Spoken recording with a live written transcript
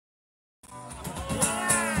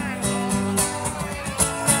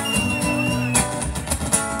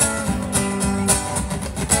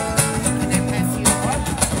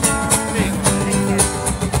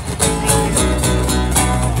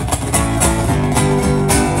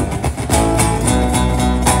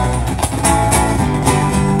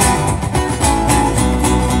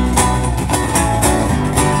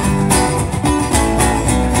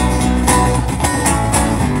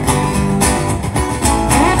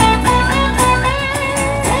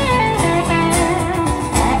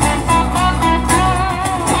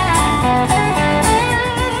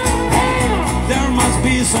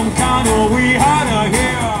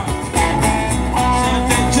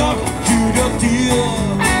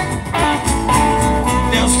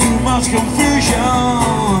There's too much confusion.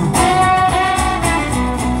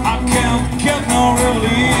 I can't get no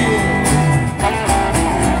relief.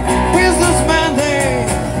 Businessmen, they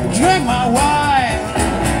drink my wine.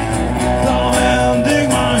 The men dig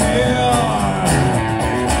my hair.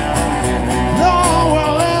 No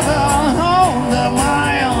one will ever hold their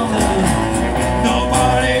mind.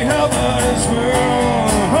 Nobody ever this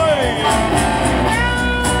world. Hey.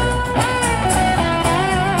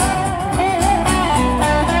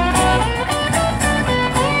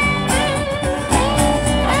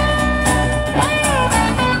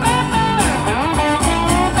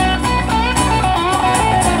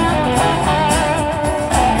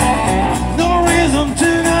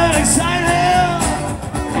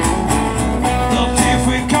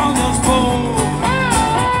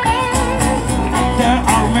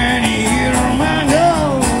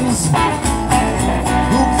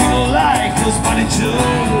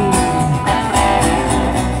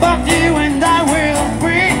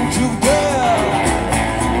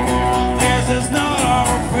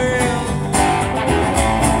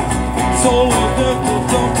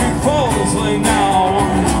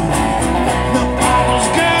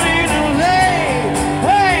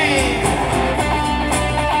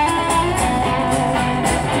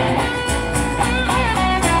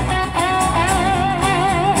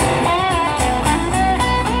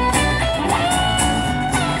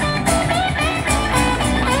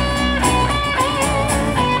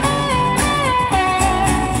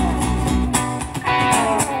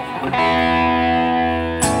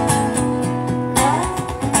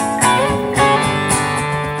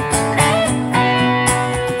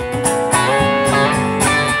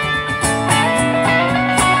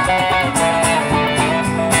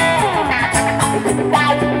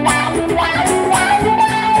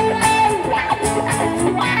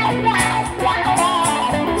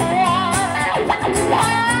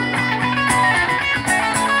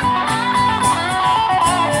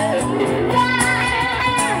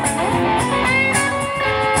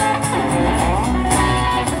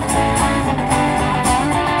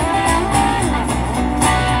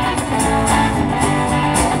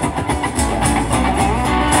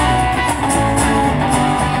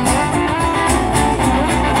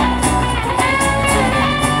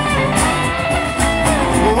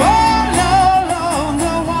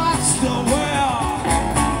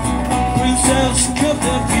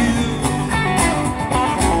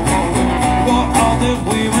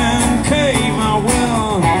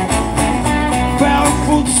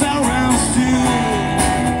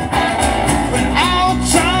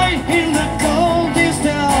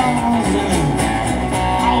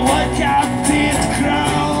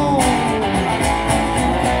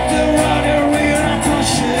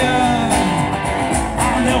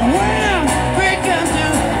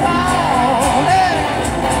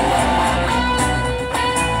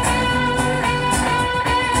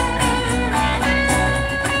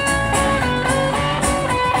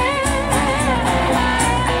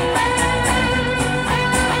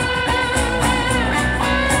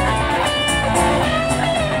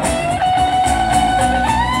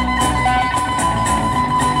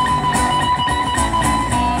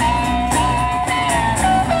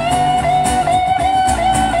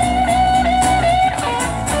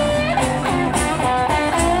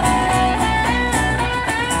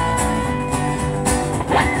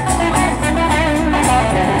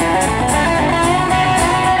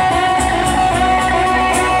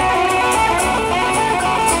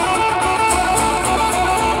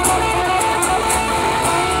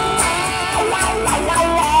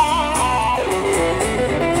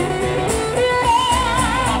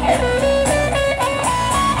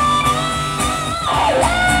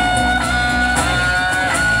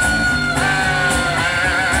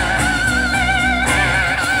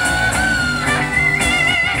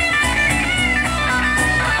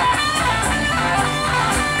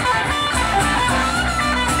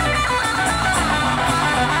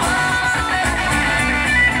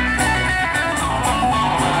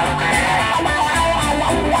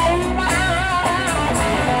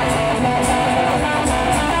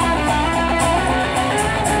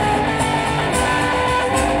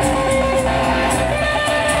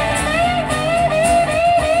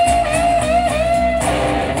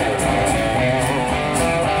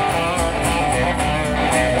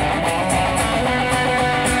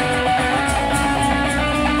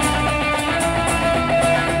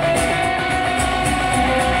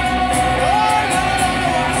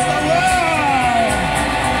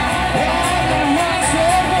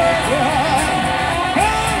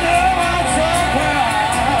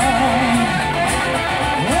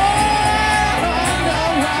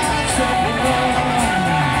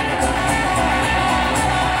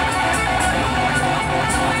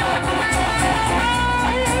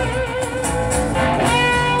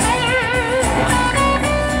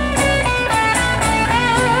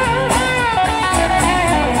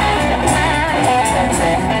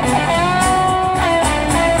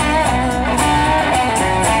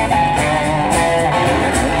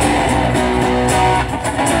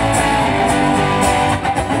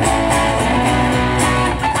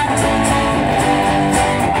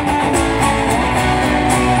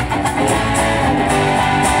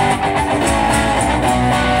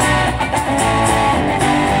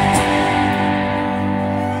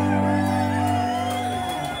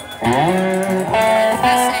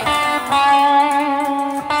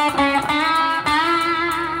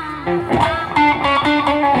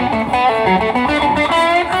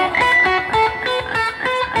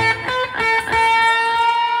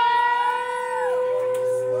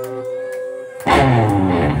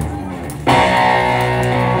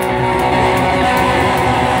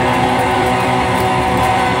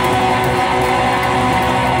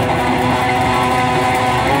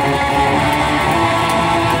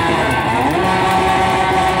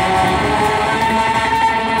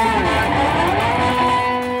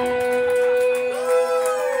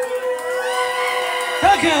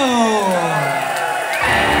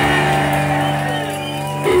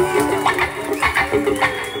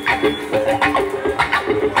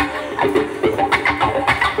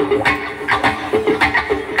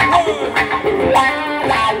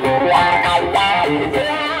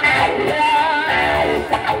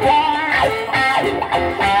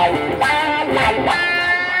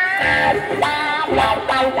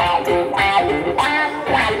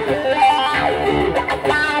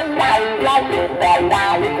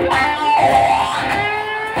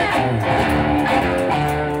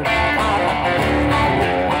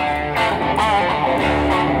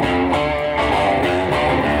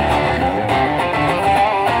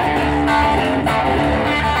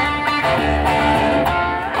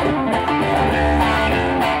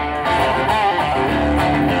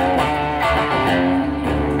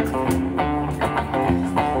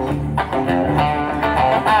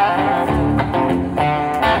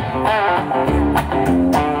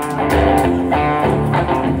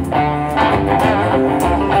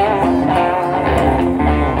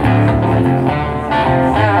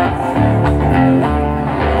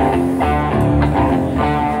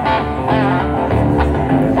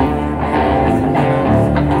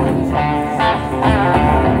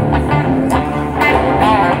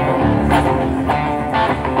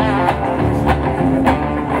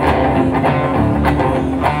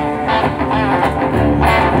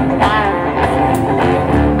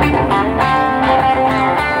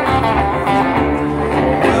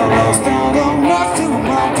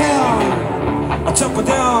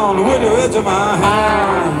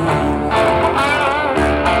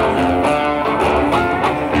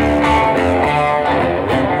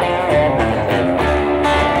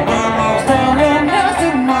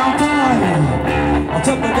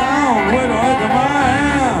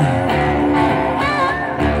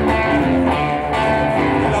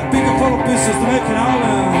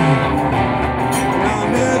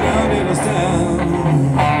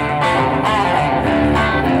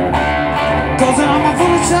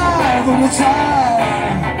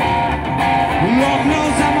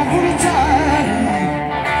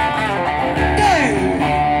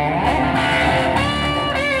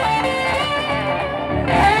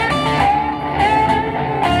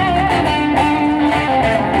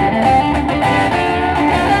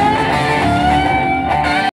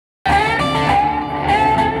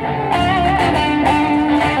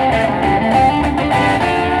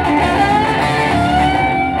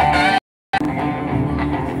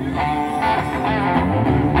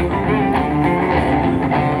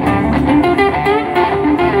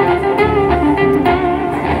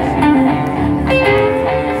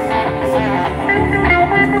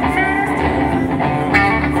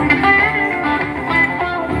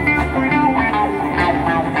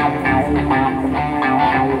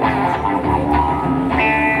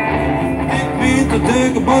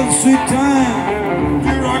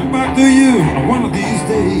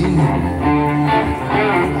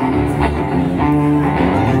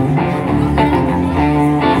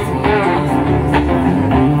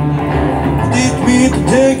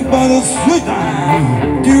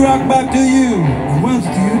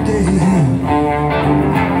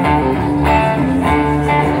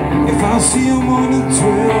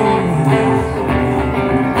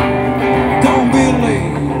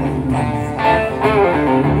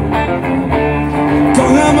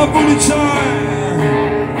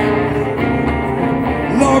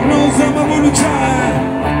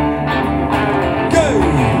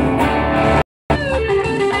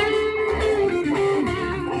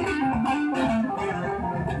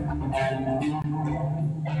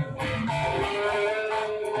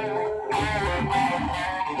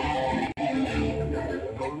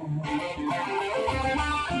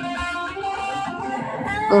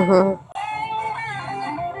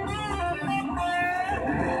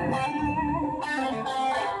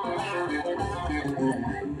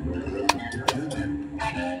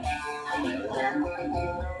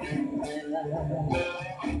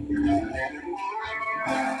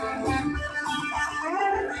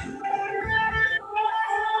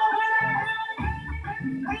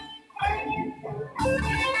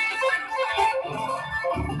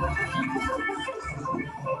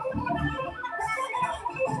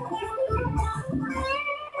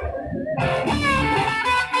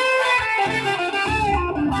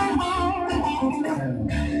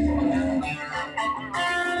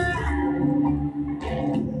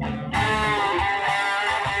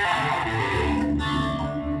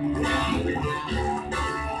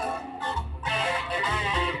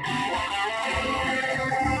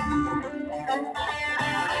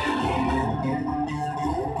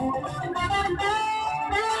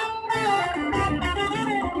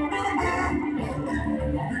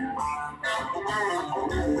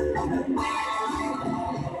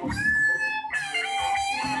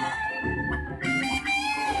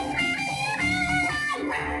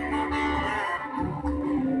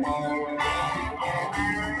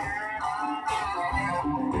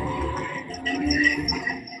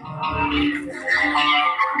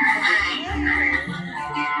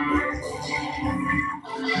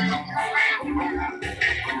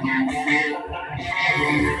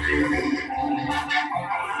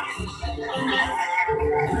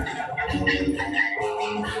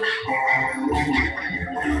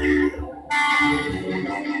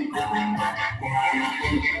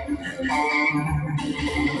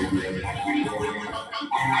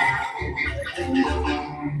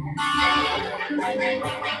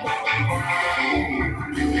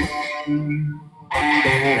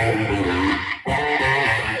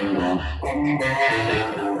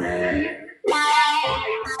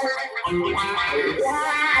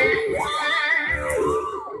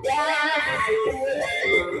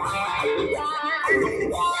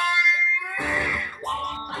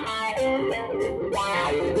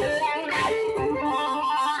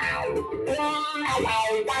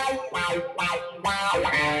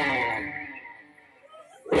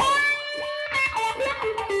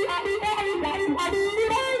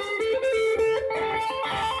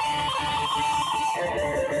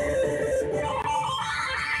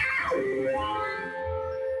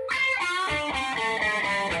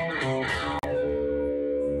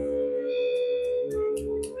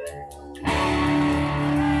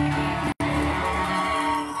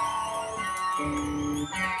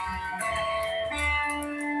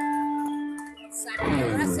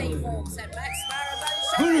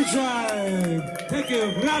 Thank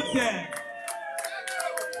you, grazie.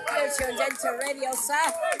 You're tuned into Radio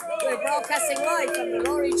SAAF. We're broadcasting live from the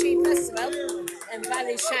Rory Festival in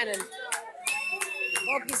Ballyshannon.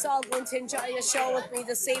 Hope you're all going to enjoy the show with me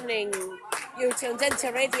this evening. You're tuned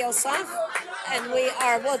into Radio SAAF, and we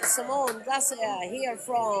are with Simone Gallagher here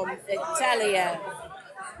from Italia.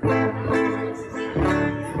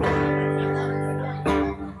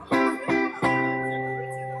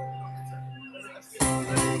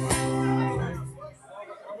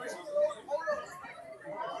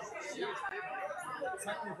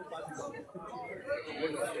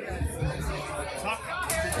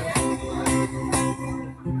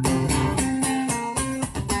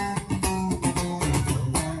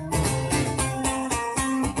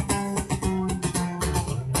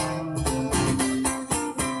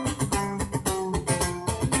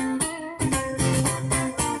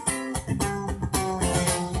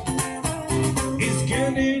 It's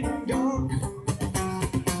getting dark.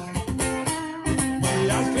 My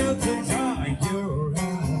last girl to dry your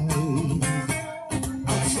eyes.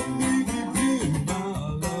 I'm so weak my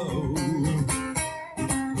love.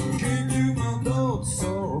 Give you my thoughts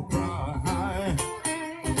so bright.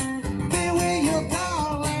 Be with your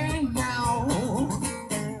darling now.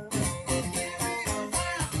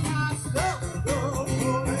 My stuff goes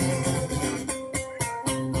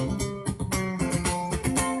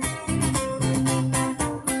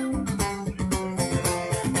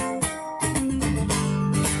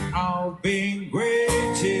I've been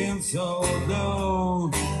waiting so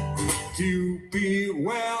long to be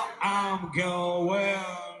where I'm going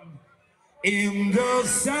in the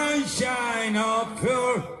sunshine of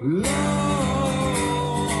your love.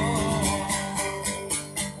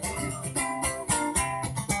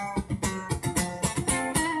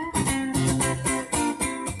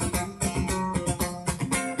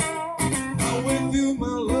 I went through my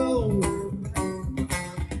love,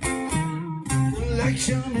 like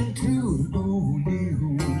shining through on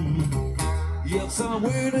you. Yes, I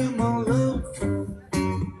waited my love.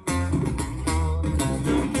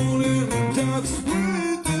 The morning and dark's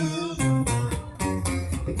with you.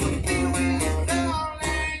 Be with you,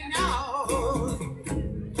 darling, now.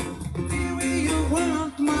 Be with you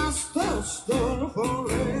when my stuff starts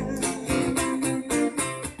falling.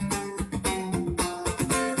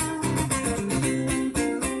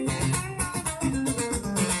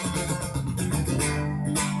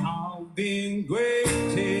 I've been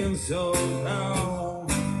waiting so long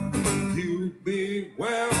to be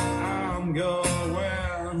where I'm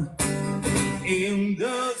going in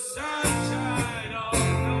the sunshine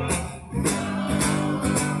of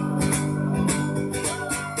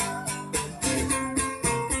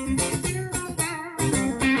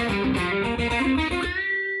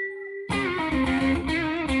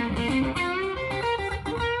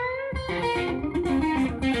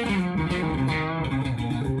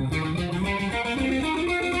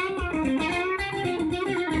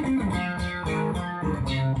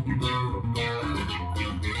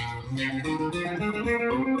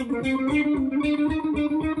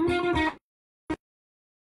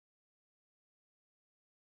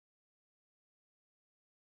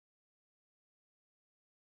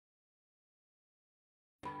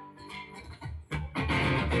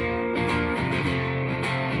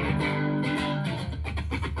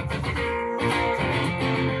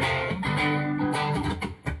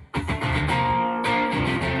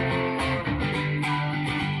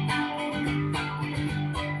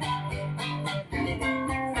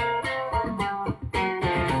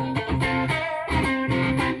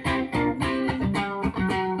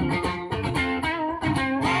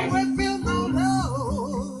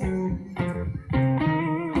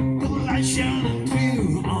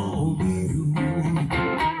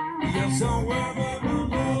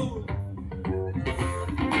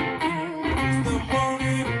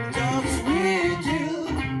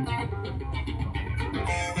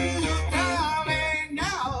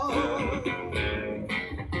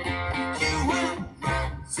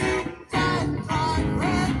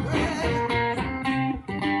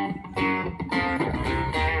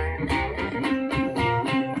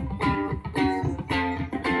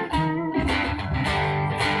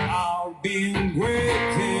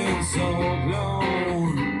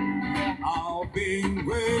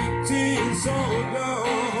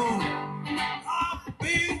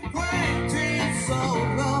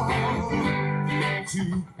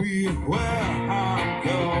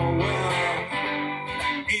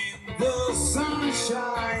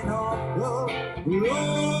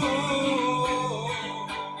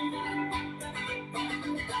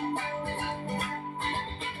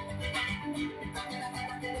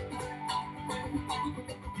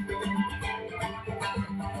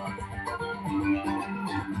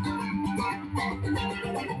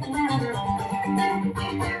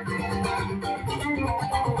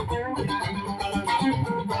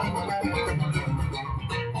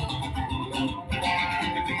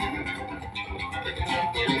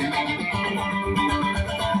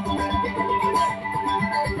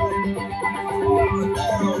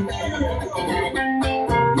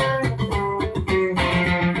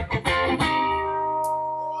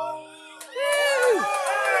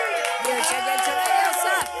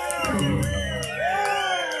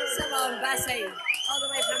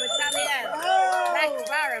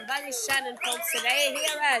Shannon folks today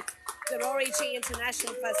here at the Rory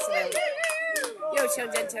International Festival. You're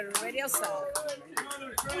tuned into Radio SAAF.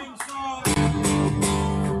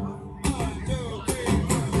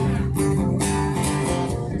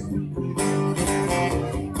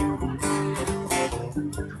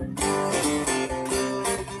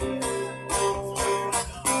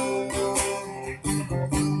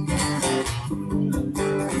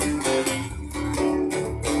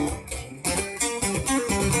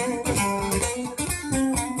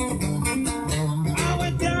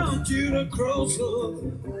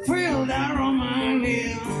 Crossroads, fell down on my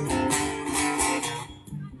knee.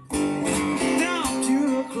 Down to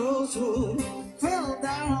the crossroads, fell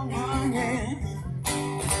down on my knee.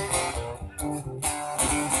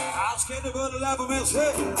 I was scared about the life of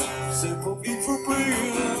myself, simple beat for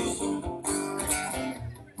breathing.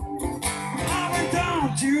 I went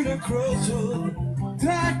down to the crossroads,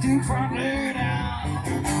 tried to find it out.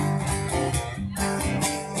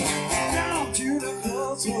 Down to the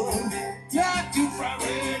crossroads, got to find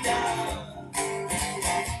it out.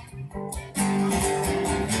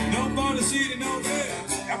 Nobody see it, no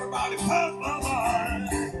this. Everybody pop my mind.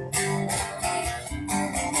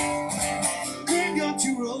 Couldn't go to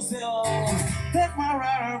Roselle, take my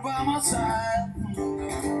rider by my side.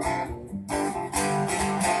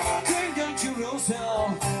 Couldn't go to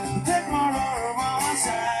Roselle, take my rider by my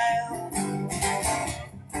side.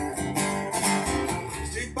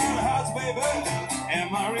 Stick by the house, baby,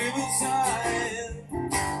 and my riverside.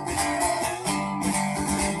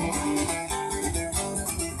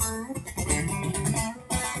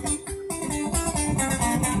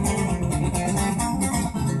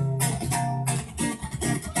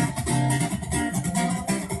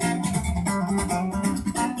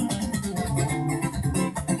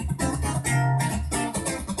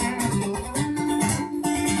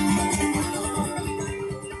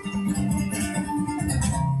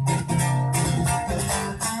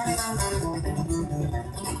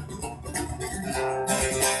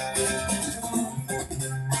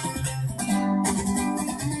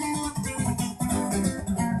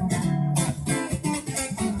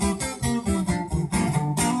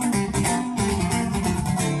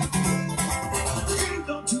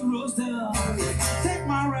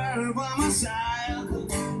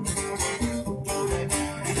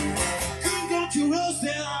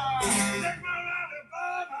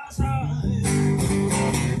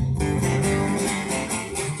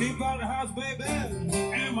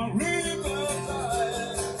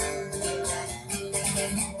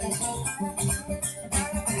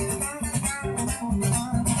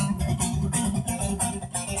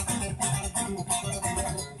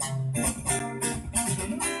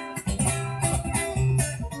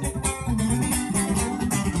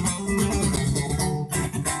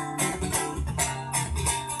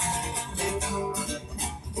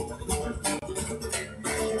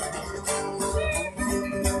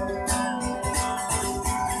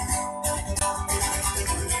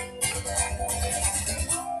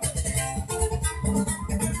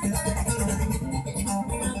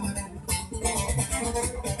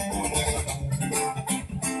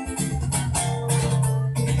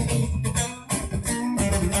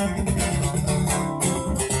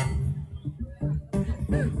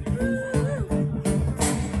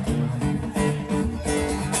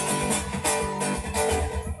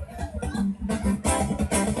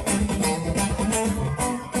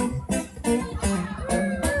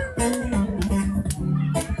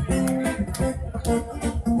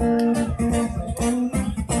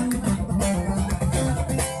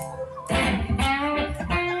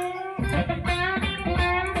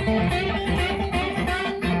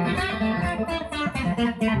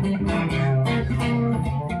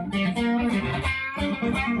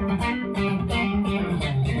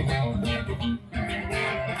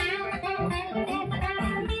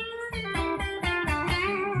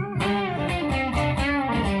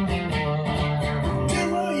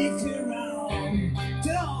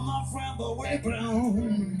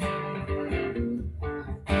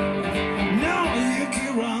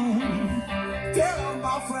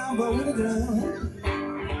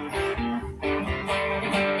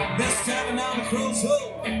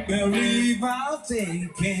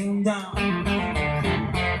 Taking down.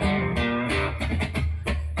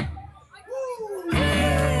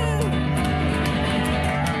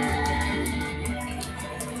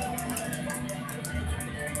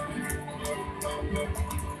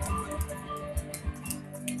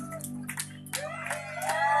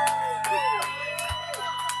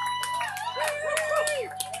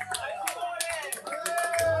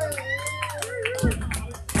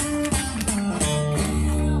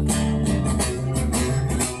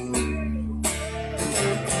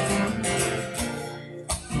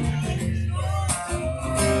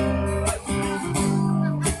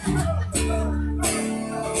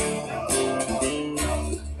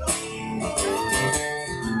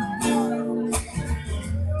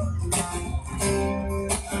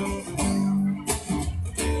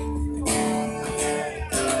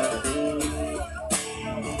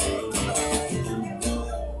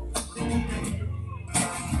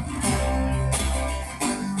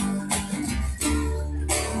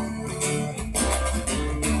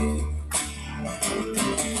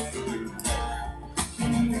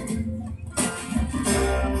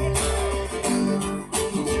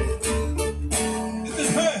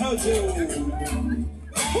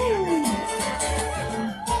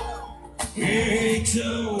 Hey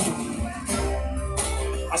Joe,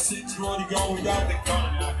 I said you want to go without the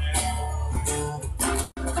gun.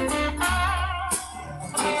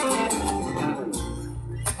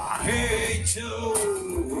 Hey Joe,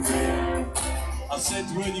 I said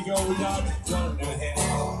where you go without the gun in your hand.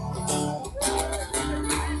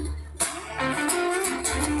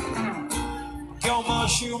 Come on,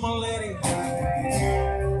 shoot my lady.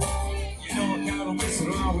 You know I gotta mess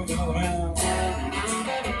around with another man.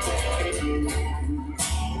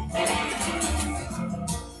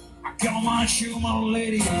 Come on, shoot my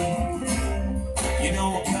lady. You know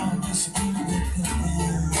I gotta mess around with another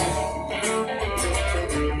man.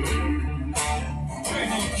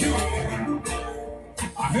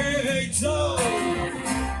 I hate Joe.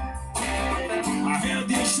 I heard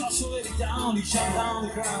these shots so let it down. He shut down the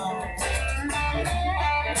crowd.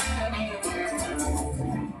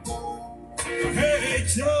 Hey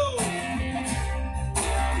Joe,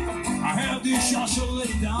 I have these shots so let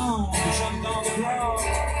it down. He shut down the crowd.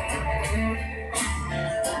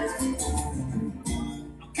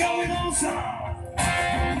 I'm going on south.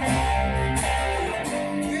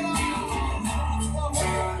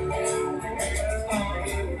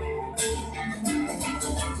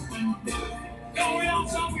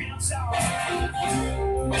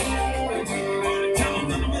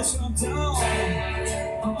 I'm down.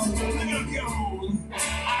 I'm gonna go.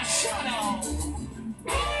 I shut up.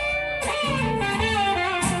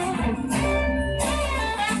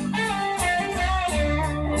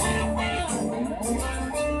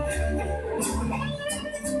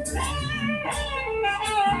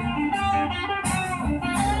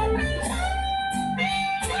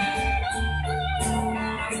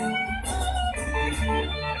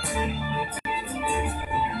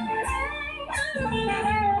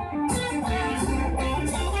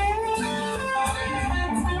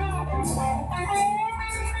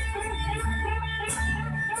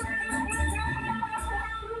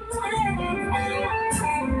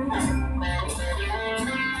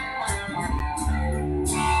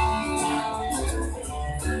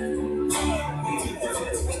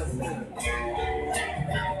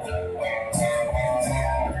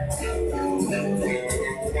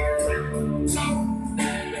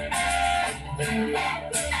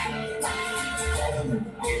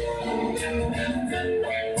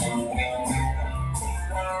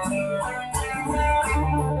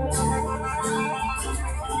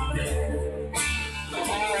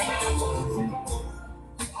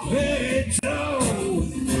 Hey Joe,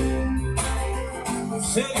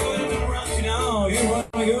 say you're in the rush now, you wanna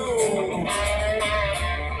go.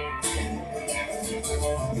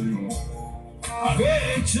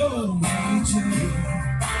 Hey Joe, hey Joe,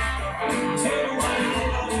 say you wanna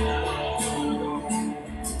go.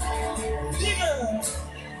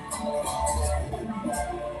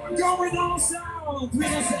 Going on south,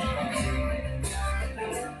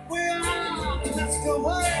 let's go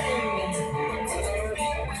away.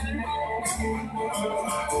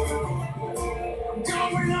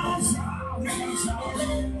 Going on strong,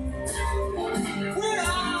 we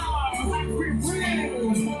are happy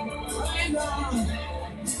friends. And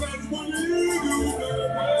that's what you do,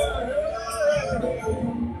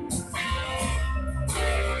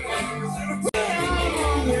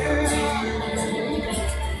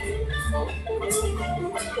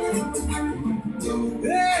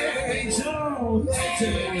 hey, so let's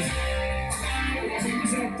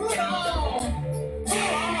put on,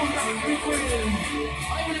 happy friends.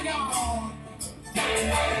 Here we go.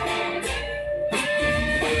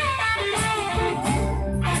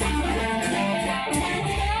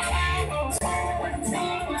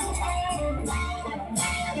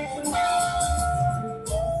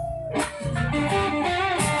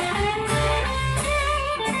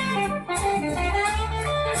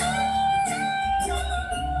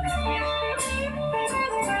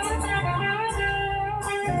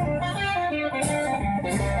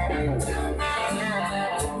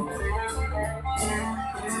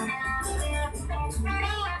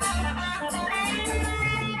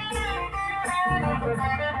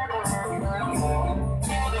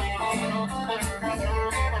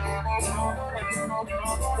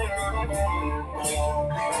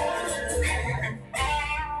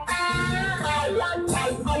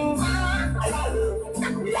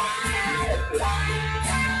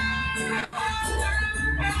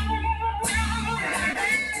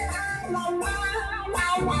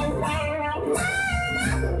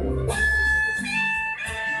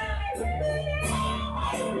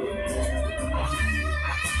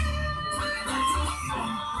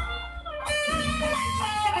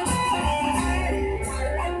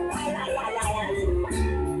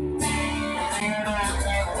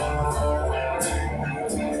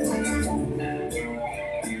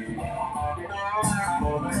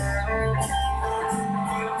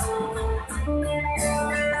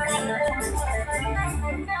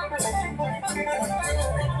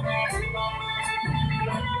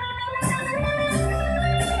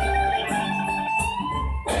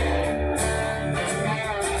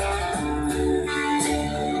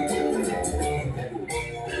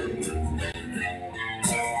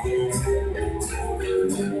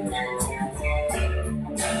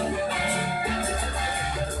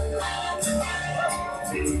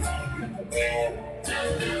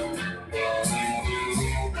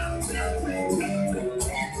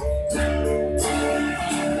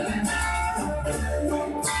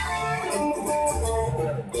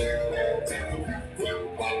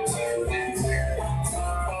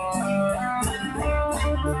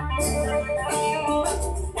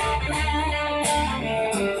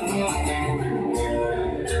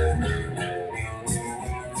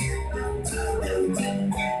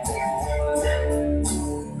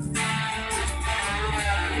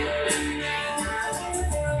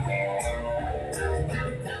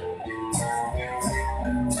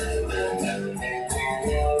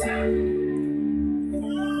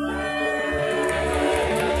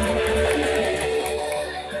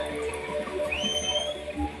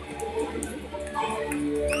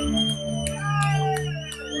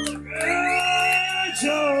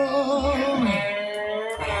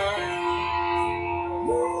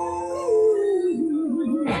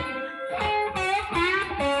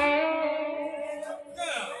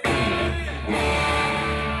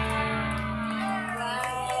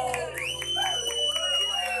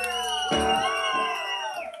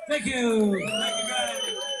 Thank you.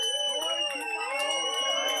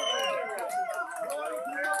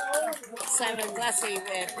 Simon Glassy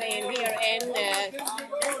playing here in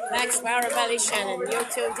Blacksbarrow Valley Shannon. You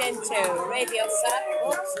tuned into Radio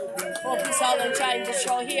SAAF. Hope you all enjoying the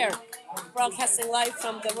show here. Broadcasting live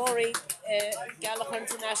from the Rory Gallagher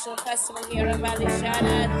International Festival here in Valley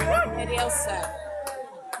Shannon. Radio SAAF.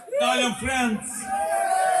 Italian friends.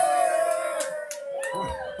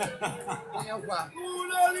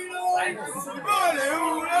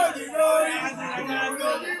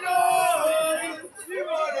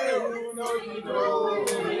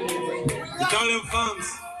 Italian fans.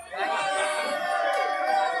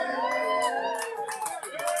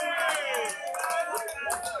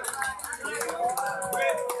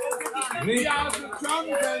 We are the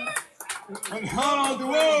champions and all the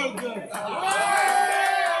world.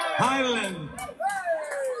 Ireland,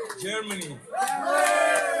 Germany,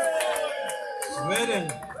 Sweden,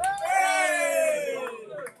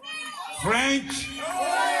 French.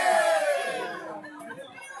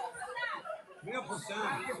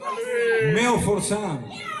 Male for Sam.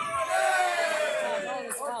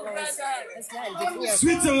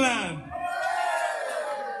 Switzerland.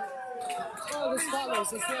 about his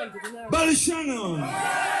followers as well, did you know? Ballyshannon.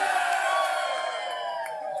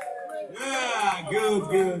 Yeah,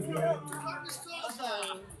 good.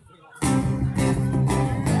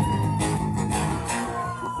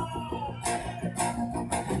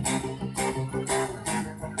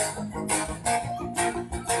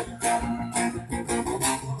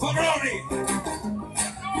 For Rory.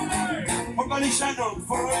 For Ballyshannon.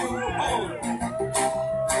 For all.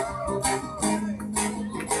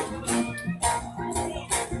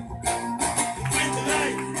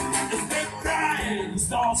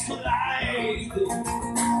 Stars collide.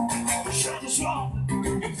 Shadows walk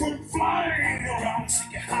in full flight around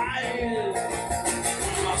sky high.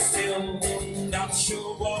 I'm still not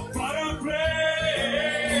sure what part I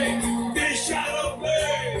play. This shadow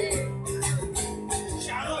play.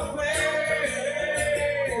 Shadow play.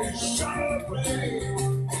 Shadow play.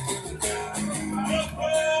 Shadow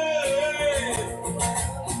play.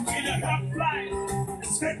 In a half light,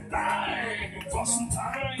 it's been dying for some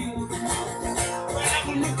time.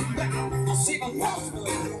 Whenever looking back, I see my husband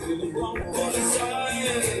in the wrong for the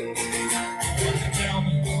side. Will you tell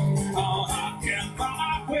me how I can find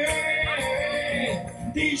my way?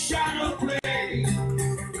 These shadow play,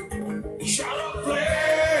 shadow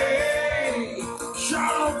play,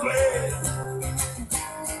 shadow play,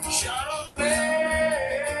 shadow play.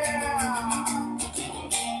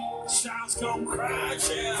 Shadows come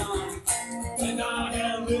crashing, and I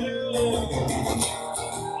am ill.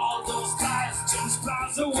 Just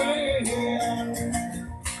flies away.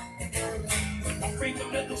 I think a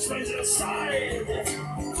little stranger side.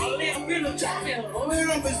 A little bit of champion, a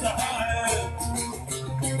little bit of high.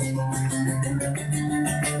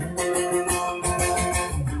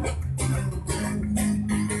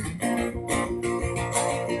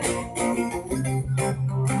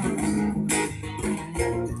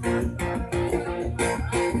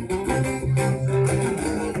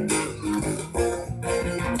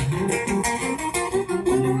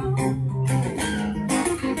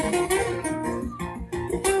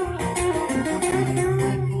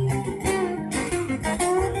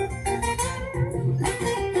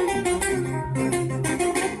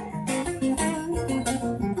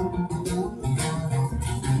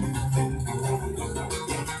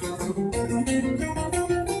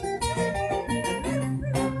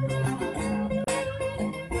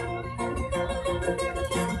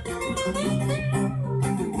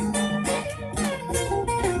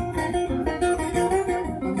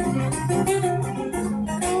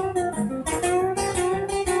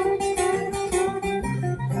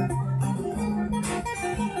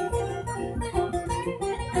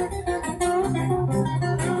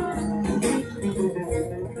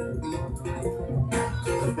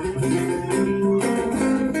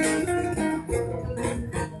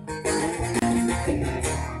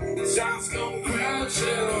 Sounds go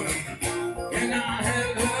crashing, and I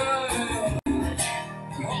have heard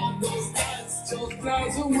all those lights just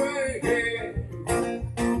flies away.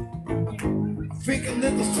 I think a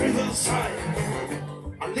little straight aside,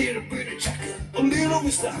 a little bit of jacket, a little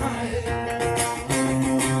Mr. Hyde.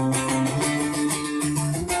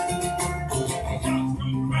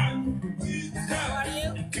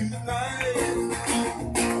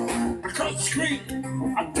 Across the street,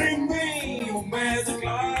 I think me, your magic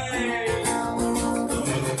light.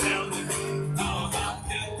 Tell me how I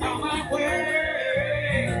can find my way.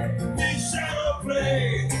 This shadow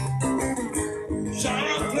play,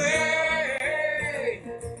 shadow play,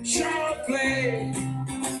 shadow play,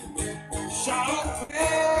 shadow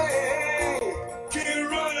play. Can't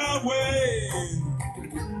run away.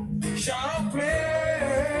 Shadow play,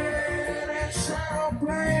 shadow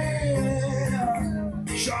play,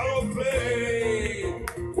 shadow play.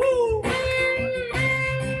 Woo!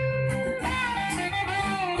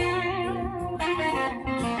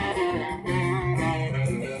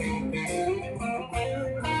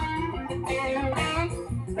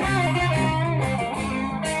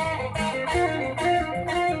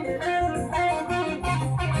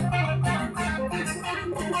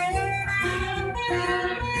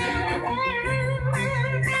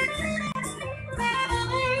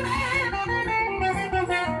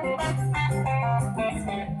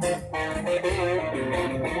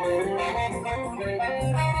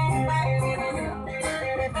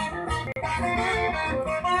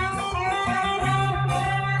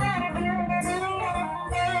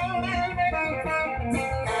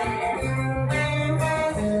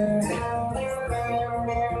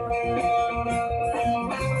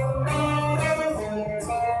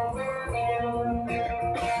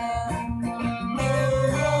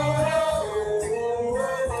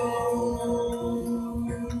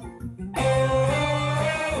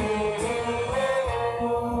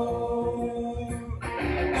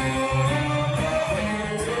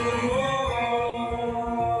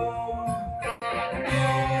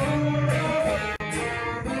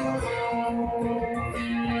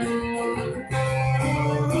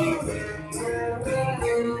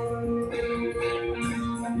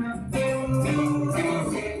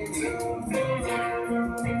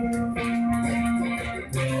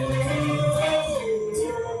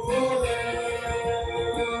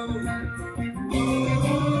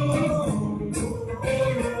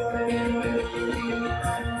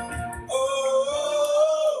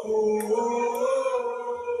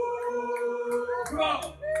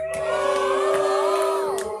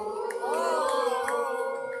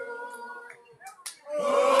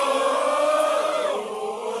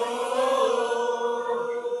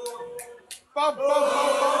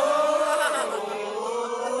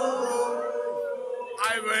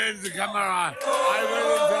 I win the camera. I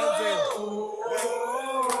win dancing.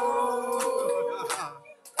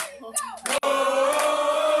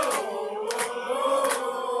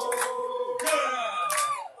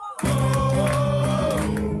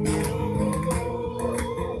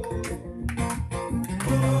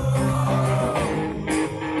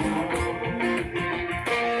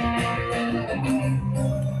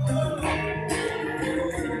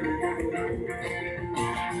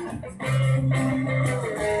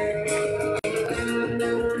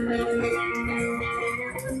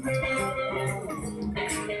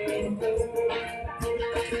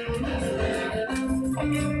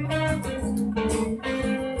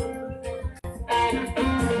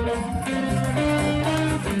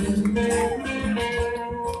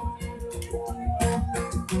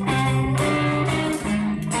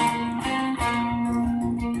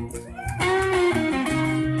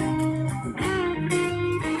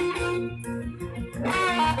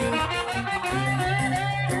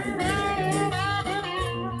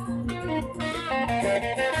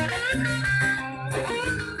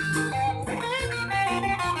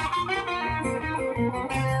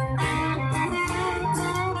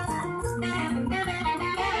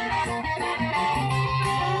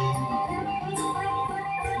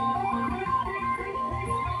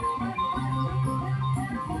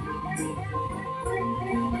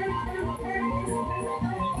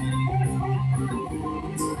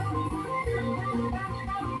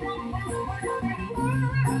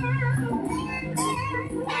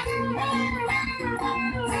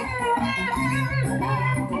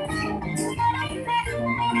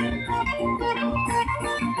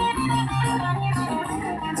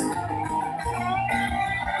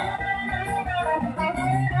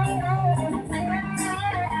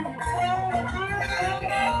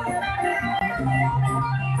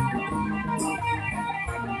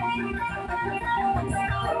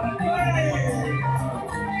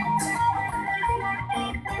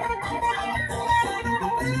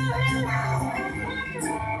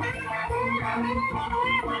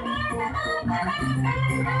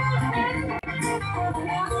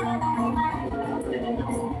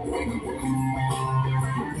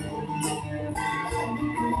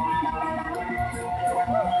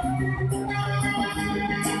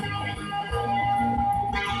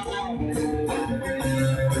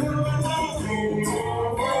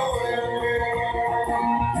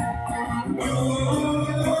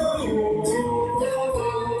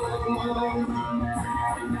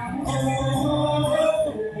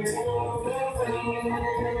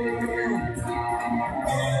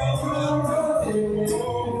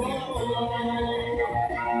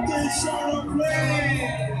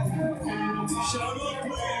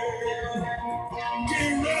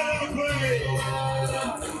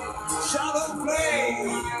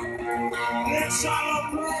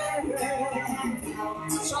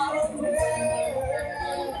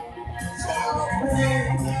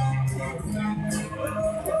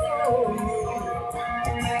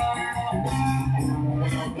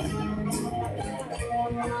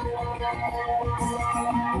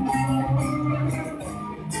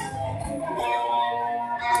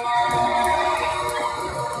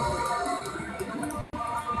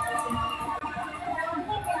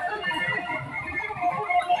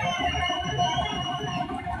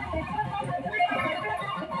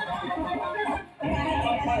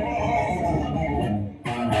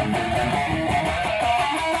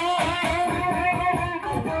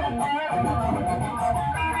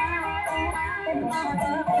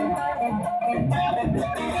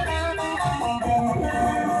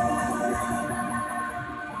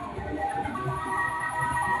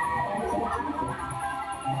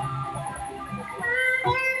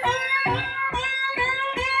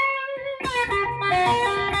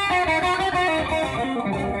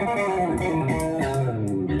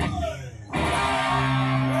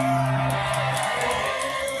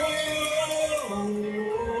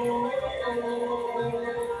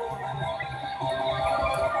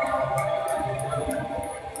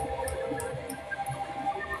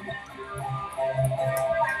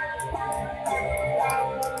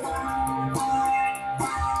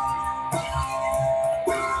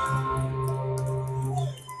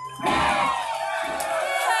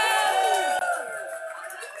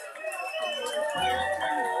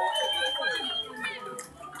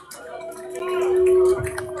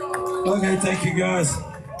 Okay, thank you guys.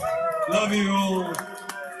 Love you all.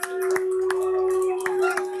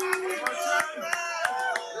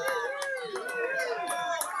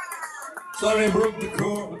 Sorry I broke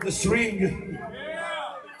the string.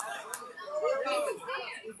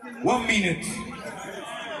 1 minute.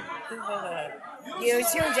 You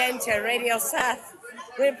tuned in to Radio SAAF.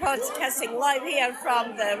 We're broadcasting live here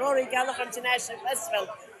from the Rory Gallagher International Festival.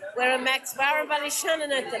 We're in Max Bar in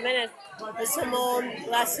Ballyshannon at the minute with Simone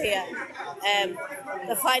Lassia.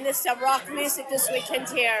 The finest of rock music this weekend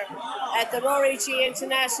here at the Rory G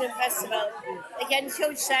International Festival. Again,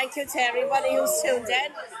 huge thank you to everybody who's tuned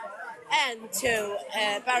in and to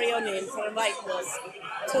Barry O'Neill for inviting us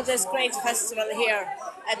to this great festival here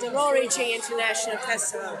at the Rory G International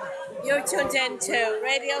Festival. You're tuned in to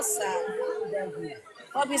Radio SAAF.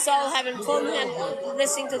 Hope you're all having fun and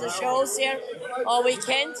listening to the shows here all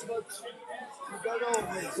weekend.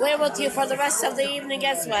 We're with you for the rest of the evening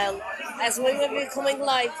as well, as we will be coming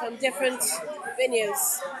live from different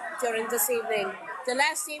venues during this evening. The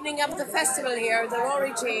last evening of the festival here, the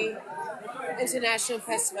Rory G International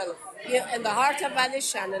Festival, in the heart of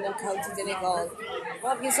Ballyshannon and County Donegal.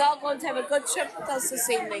 Hope you're all going to have a good trip with us this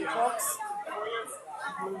evening, folks.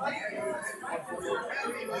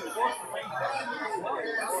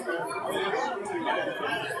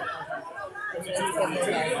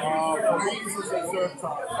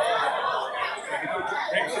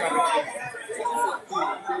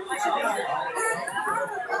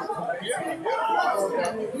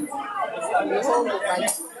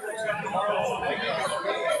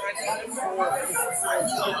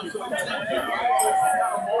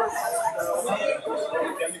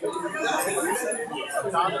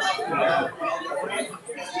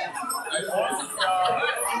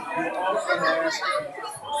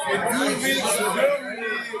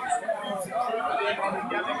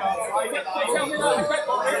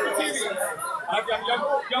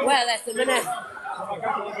 Well, at the minute,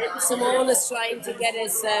 Simone is trying to get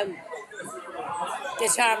his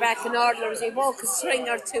guitar back in order as he broke a string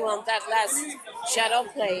or two on that last shadow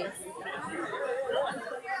play.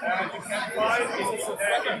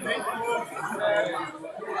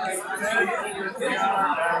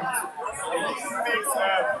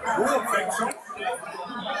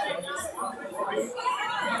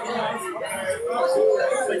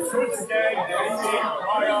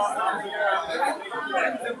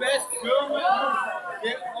 The best film,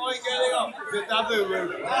 get all getting up. The double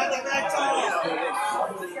room.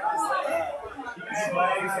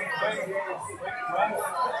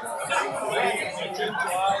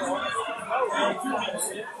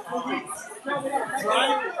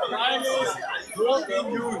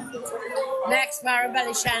 Next Bar in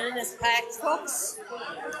Ballyshannon is packed, folks.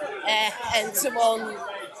 And Simone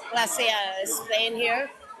Lassia is playing here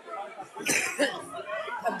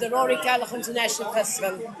of the Rory Gallagher International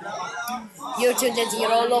Festival. You're tuned into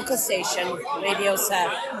your own local station, Radio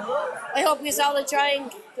SAAF. I hope you're all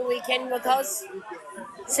enjoying the weekend with us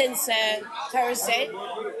since Thursday.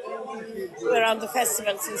 We're on the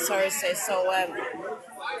festival since Thursday, so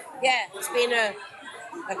yeah, it's been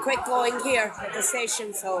a quick going here at the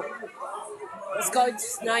station, so it's good,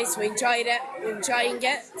 it's nice, we enjoyed it, we're enjoying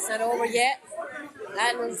it, it's not over yet,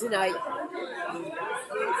 that one tonight.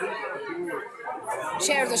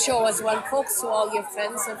 Share the show as well, folks, to all your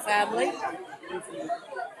friends and family.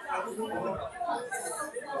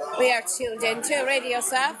 We are tuned into Radio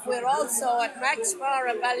SAAF. We're also at Max Bar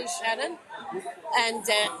in Ballyshannon and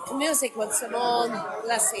music with Simone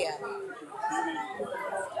Lassia.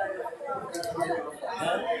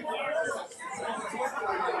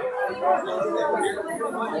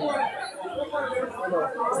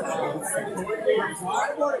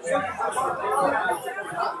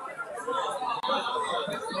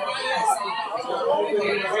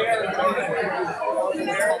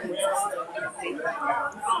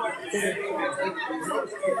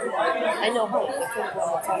 I know how to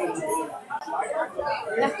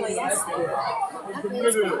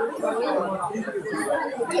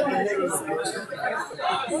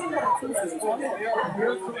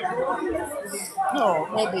no,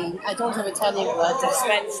 maybe. I don't have Italian blood, it's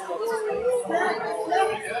Spanish blood.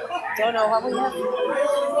 Don't know how we have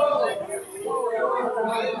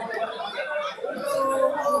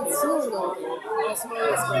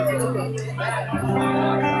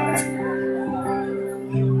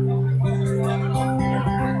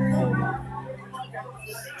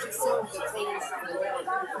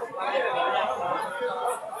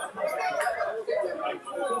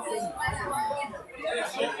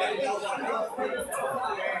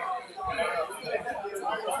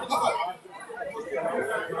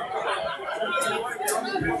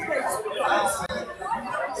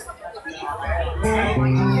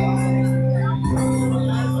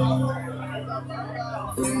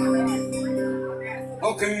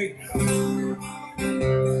Okay.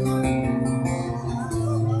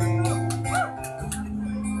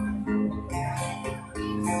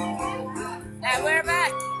 And we're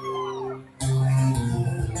back.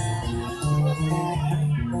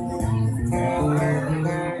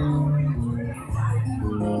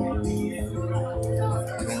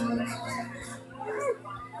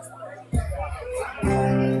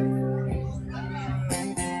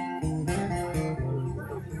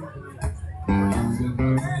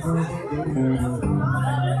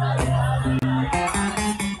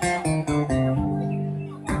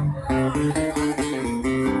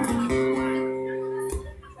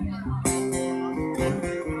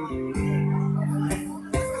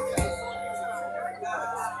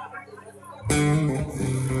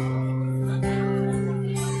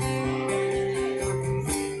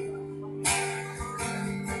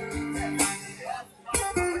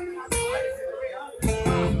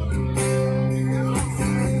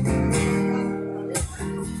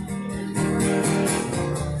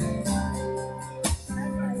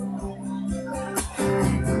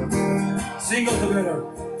 Sing it together.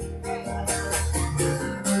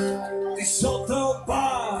 This auto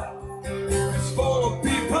bar is full of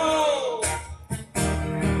people.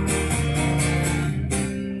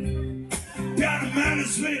 Got a man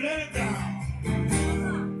is really let down.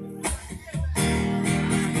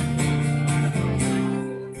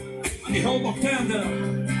 And the whole bartender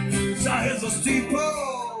size a steeple.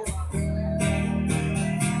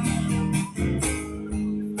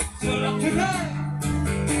 So up tonight.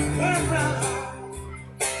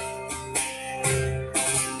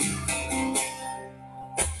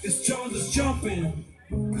 This Jones is jumping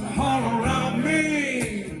all around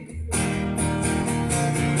me,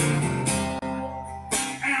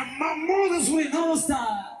 and my mother's with no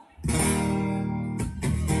style.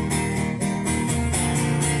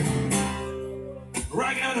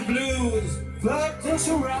 Rocking out the blues, blood just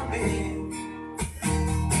around me.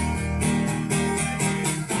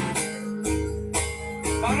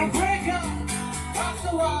 But a breaker off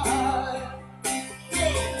the wall.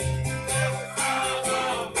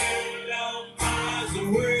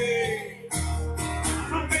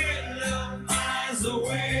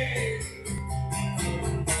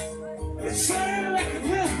 Sound like a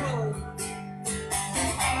whistle.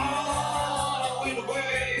 Oh, I went away.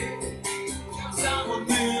 I'm a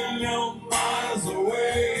million miles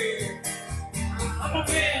away. I'm a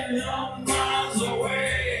million miles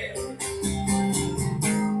away.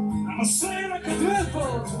 I'm a sound like a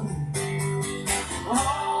whistle. Oh,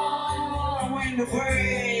 I went away.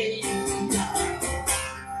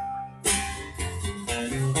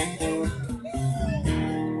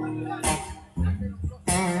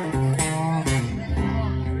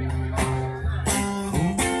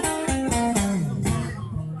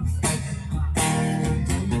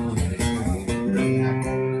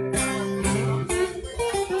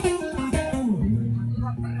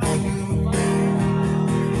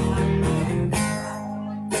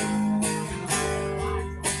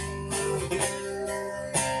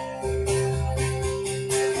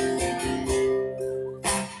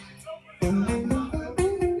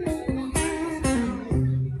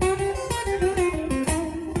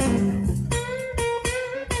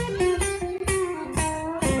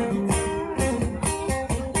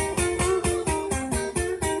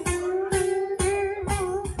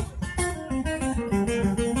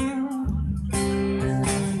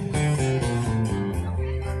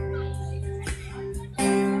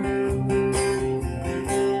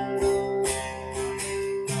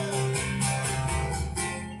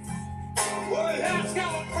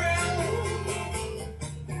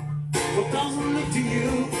 What doesn't look to you?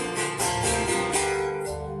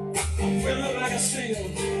 I'm feeling like a sail.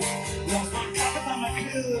 Lost my compass on my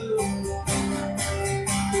clue.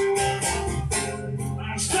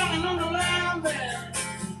 I'm standing on the land there.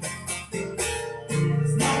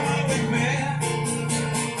 It's not like with me.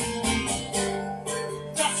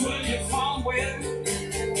 That's where you found with.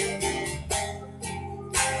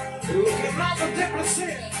 Looking like a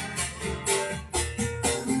diplomacy.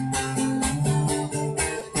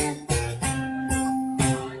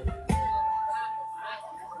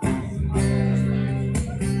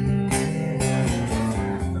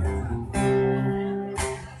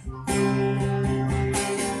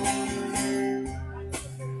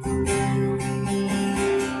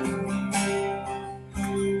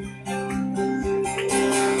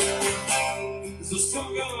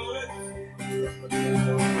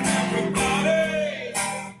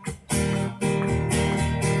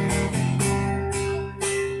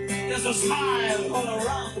 There's a smile all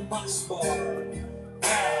around the box bar.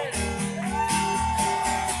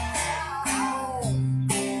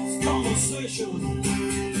 Conversation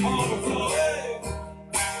all the floor.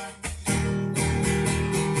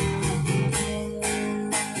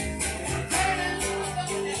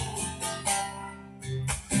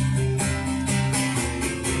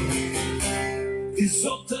 This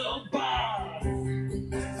hotel bar,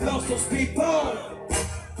 lots of people.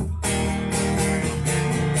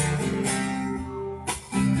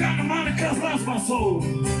 Got the money 'cause that's my soul.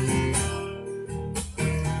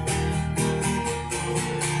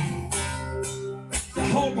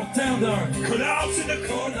 Down there. Clouds in the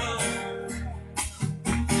corner.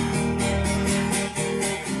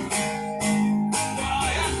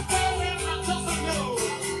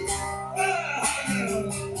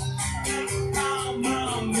 I'm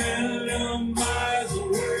a million miles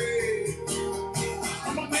away.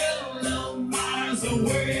 I'm a million miles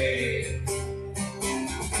away.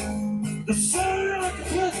 The sun like a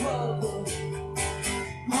whisper.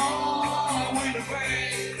 Oh, wait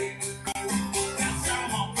away. Yes,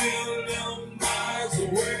 I'm a million miles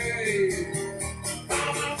away.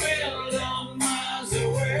 I'm a million miles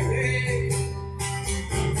away.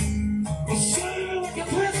 The sun like a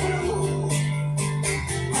whisper.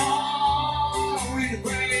 Oh, wait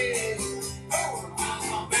away. Oh, I'm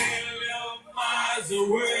a million miles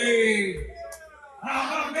away.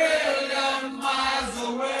 I'm a million miles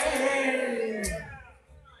away.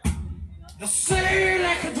 The sea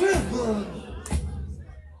like a river.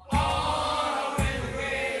 Oh, wait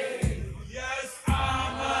away. Yes,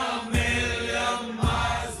 I'm a million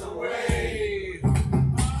miles away.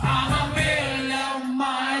 I'm a million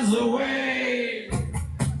miles away.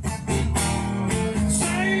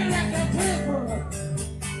 Sea like a river.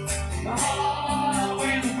 Oh,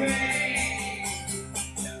 wait away.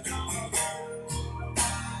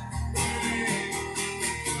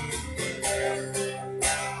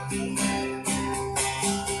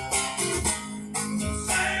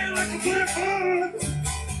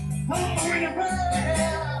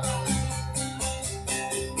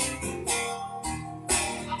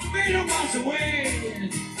 Miles away,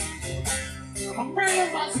 I'm a million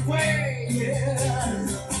miles away, yeah.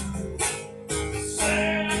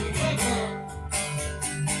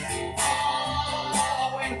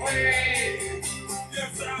 Oh, wait away.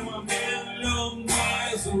 Yes, I'm a million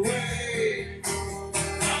miles away.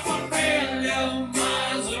 I'm a million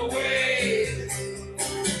miles away.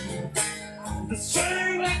 The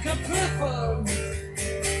same like a clipper.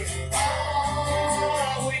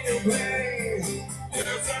 Oh, wait away.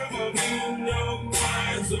 Yes, I'm a million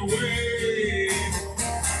miles away.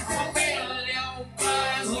 I'm a million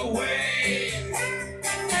miles away.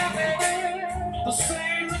 The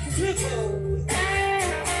same like a clipper.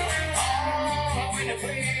 Oh, wait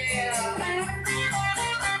away.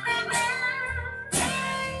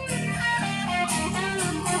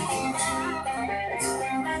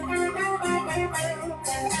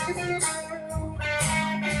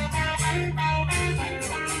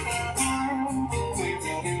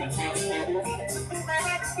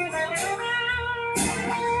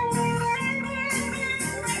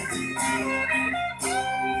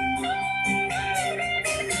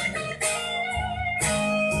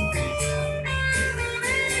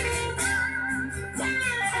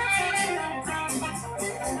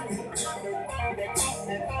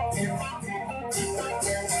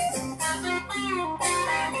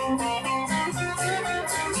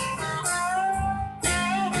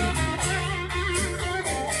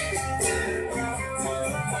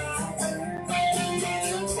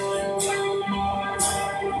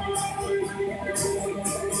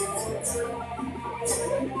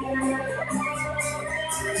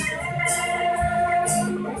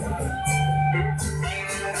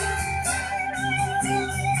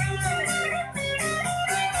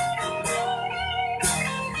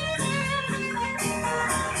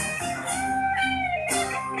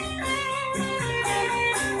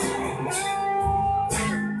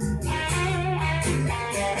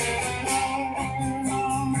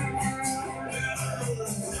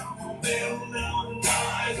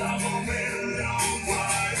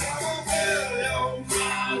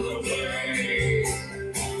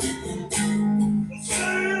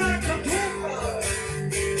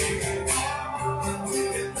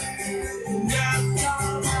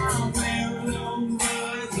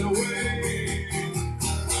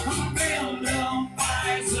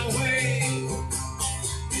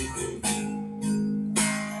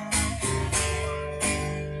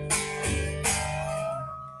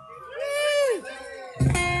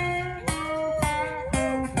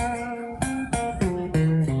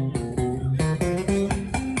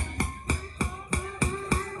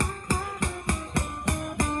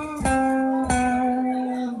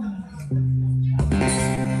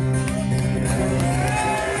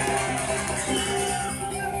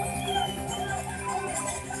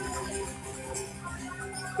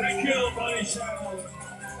 Thank you, buddy channel.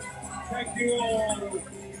 Thank you all.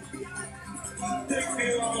 Thank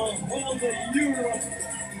you all the Europe,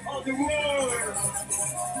 all the world.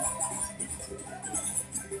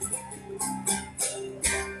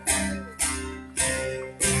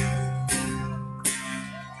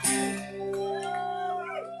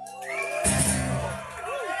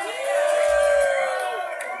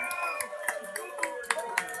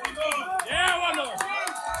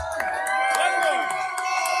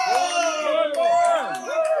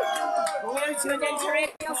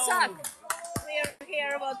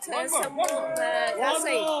 some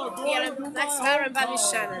here in next far in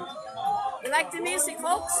Ballyshannon. You like the music,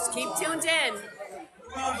 folks? Keep tuned in.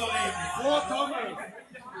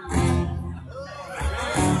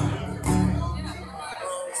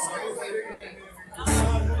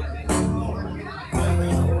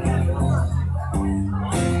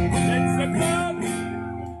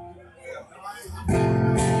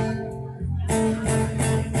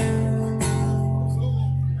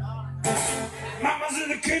 Mama's in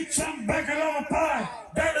the kitchen baking on a pie.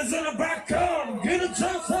 Daddy's in the back garden. Get a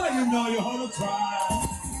chance, how you know you're gonna try.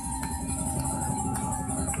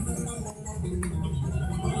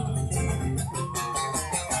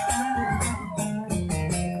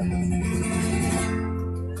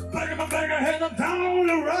 Back my bag, I head down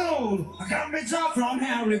the road. I got me job from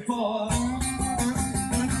Harry Ford.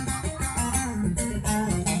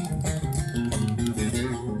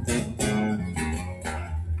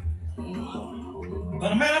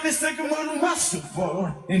 But I made a mistake and wasn't watching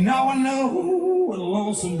for, and now I know what the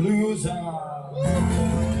lonesome blues are.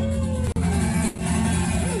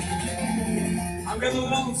 I'm getting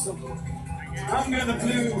lonesome, I'm getting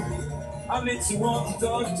blue. I need someone to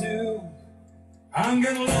talk to. I'm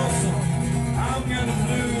getting lonesome, I'm getting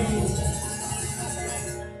blue.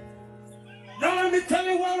 Now let me tell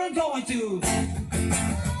you where I'm going to.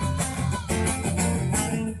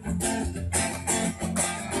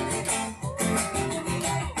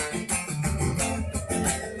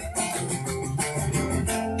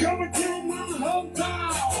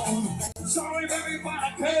 Sorry, baby, but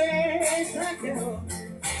I can't take you.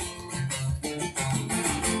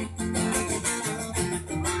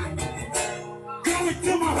 Going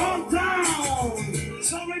to my hometown.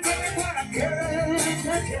 Sorry, baby, but I can't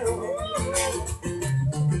take you.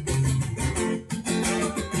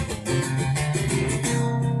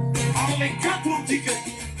 I only got one ticket.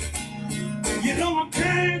 You know I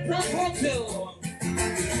can't afford to.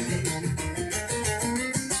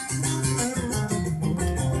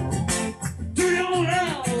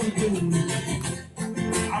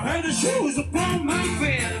 I had the shoes upon my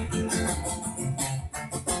feet.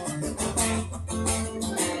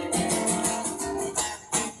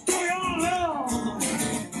 Do your love?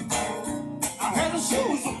 I had the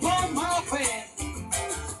shoes upon my feet.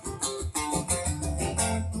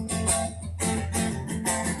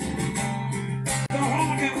 Go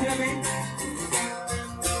home again, baby.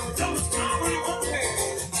 Don't stop when you want me.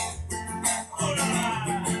 Oh, no.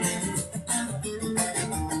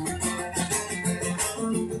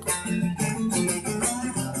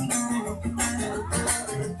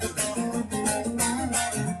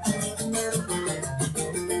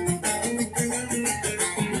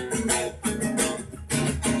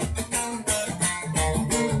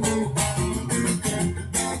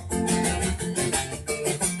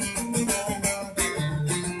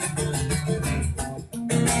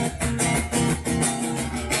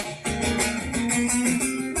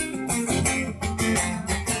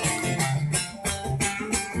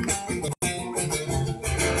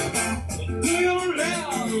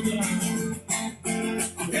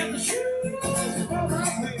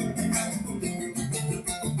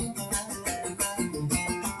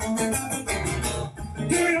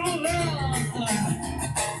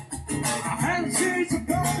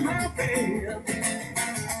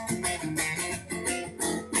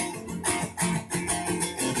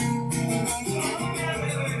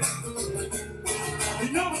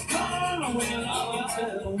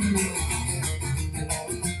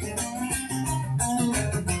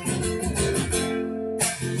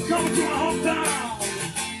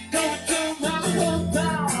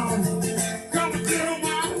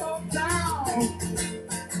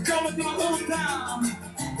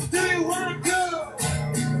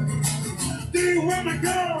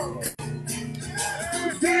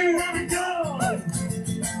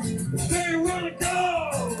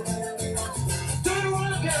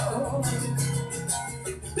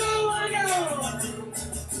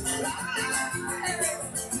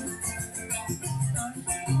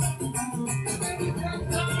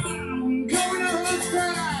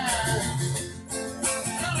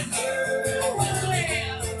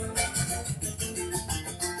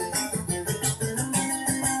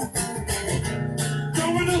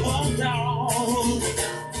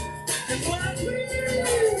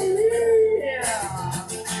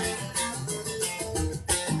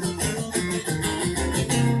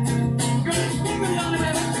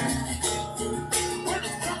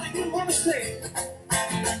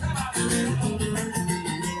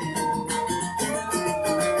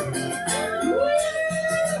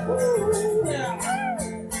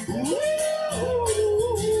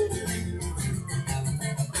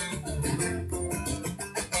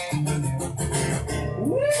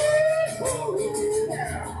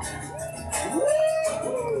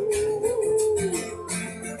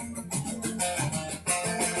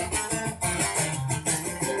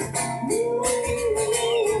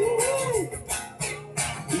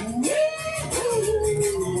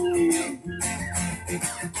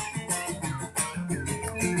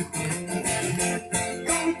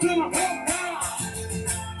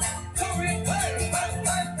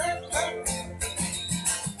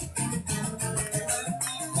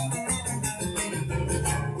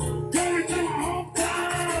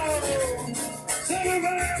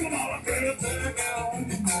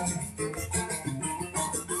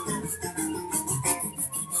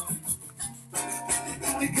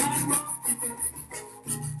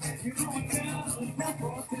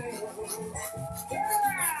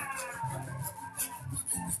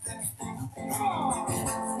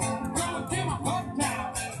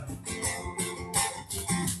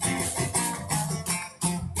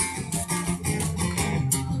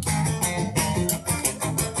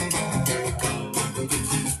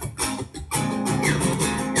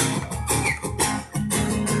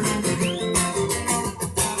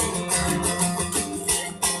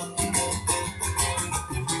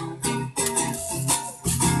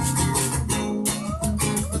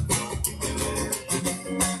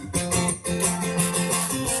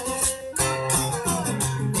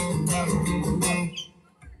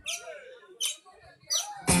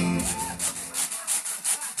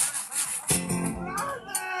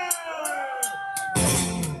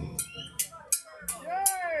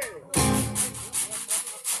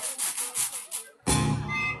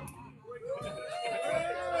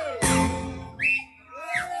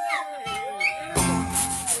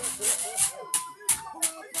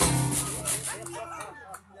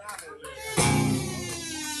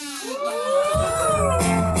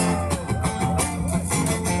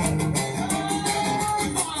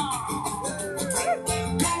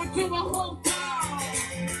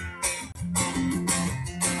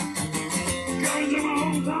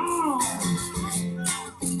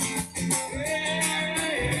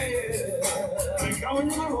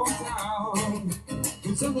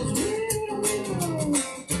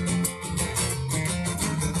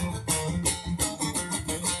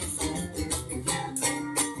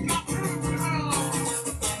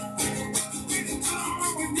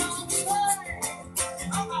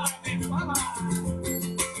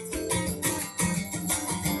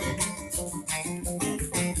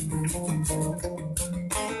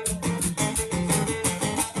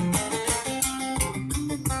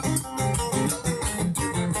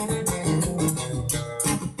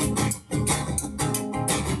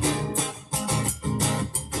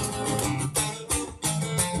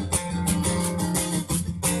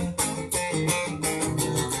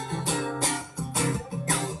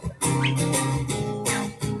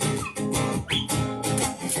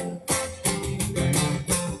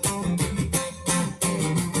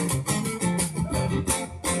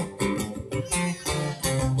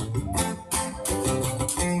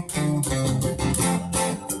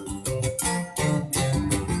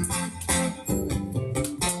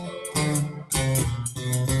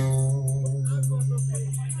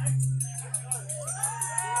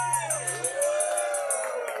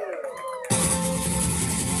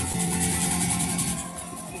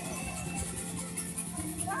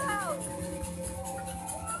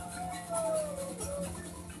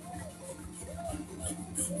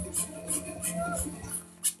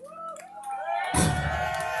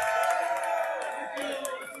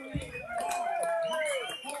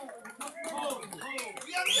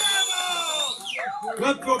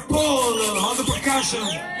 Let's go Paul on the percussion.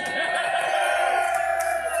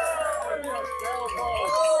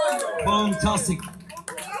 Fantastic.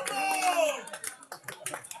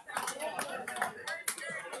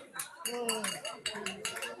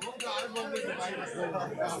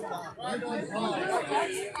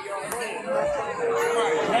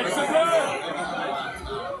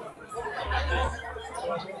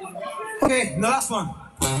 Okay, the last one.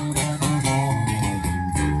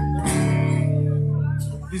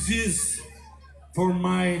 This is for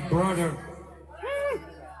my brother,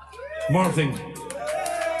 Martin,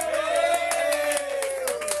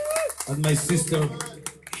 and my sister,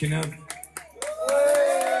 Kinab.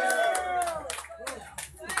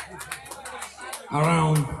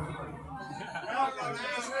 Around.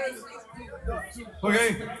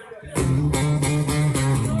 Okay.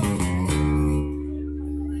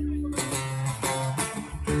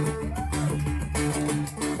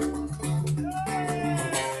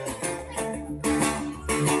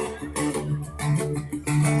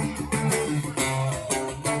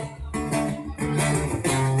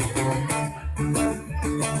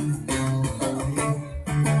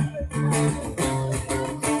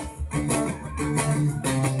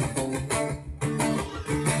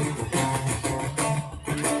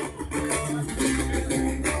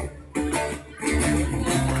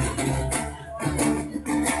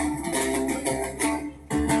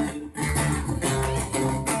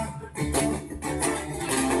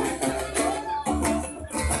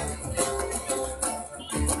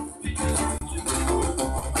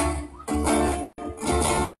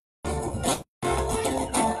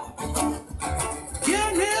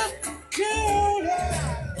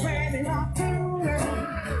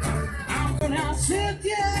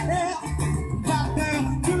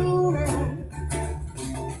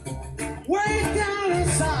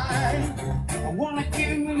 Wanna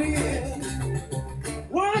give me this,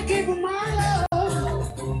 wanna give her my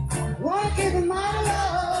love, wanna give her my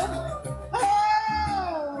love. Oh,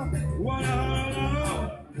 wanna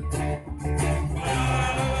love,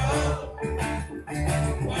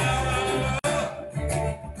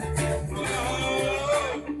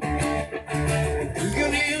 you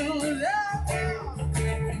need love,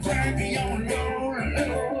 baby, on low.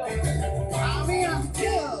 I mean, I'm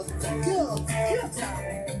good.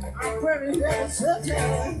 I'm pretty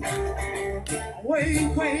versatile.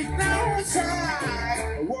 Wait, now inside.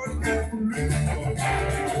 I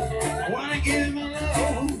wanna give my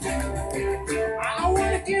love. I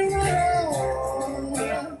wanna give my love.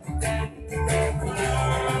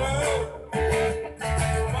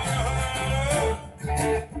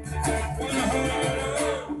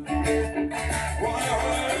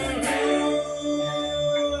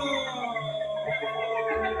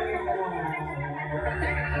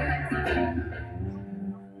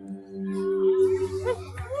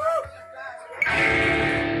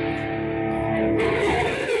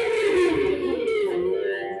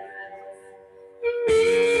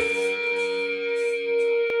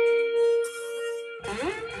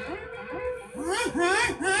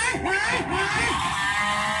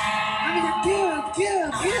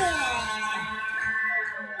 Good.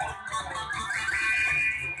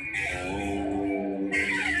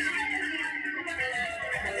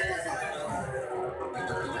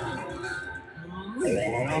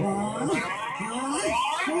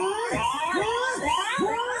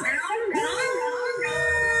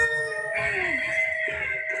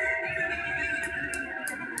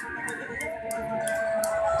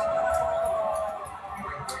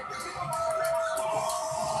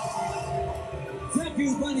 Thank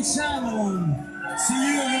you, Bunny Shalom. See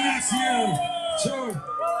you in the next year. Sure.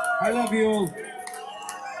 I love you all.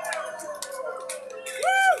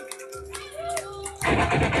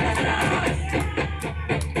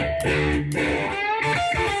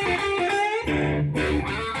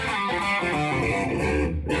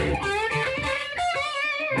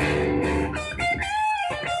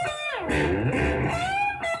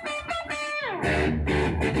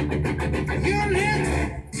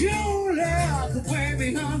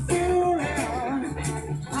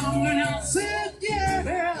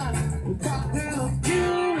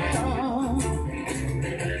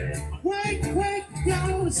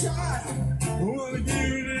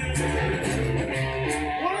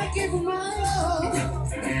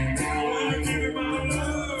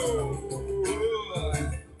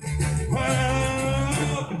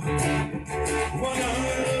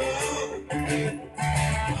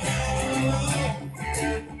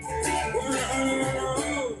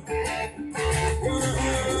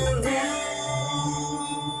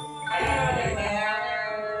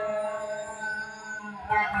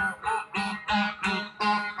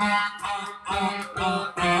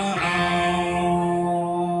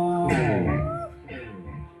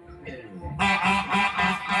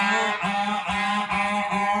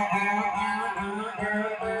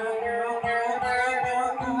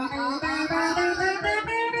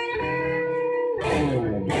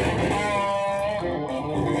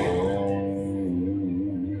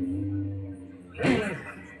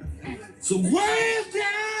 So way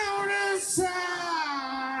down inside,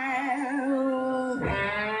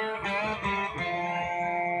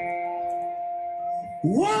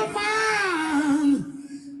 woman,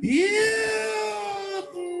 you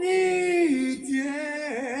need,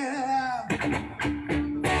 yeah.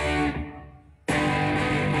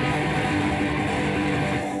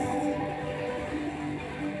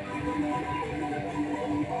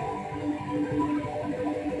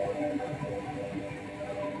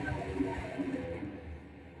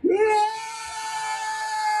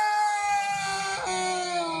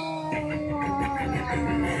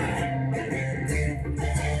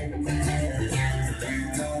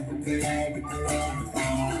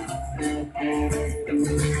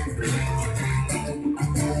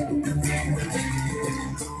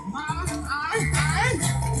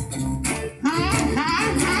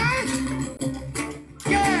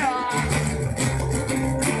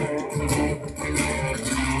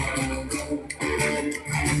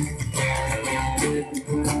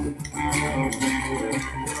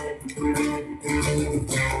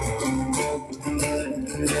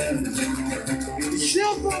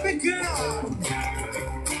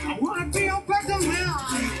 I wanna be your better man.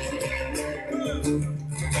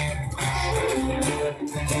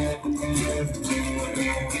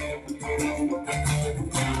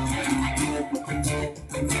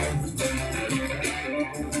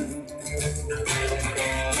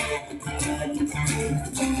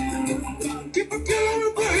 Keep a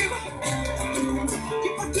killing, baby.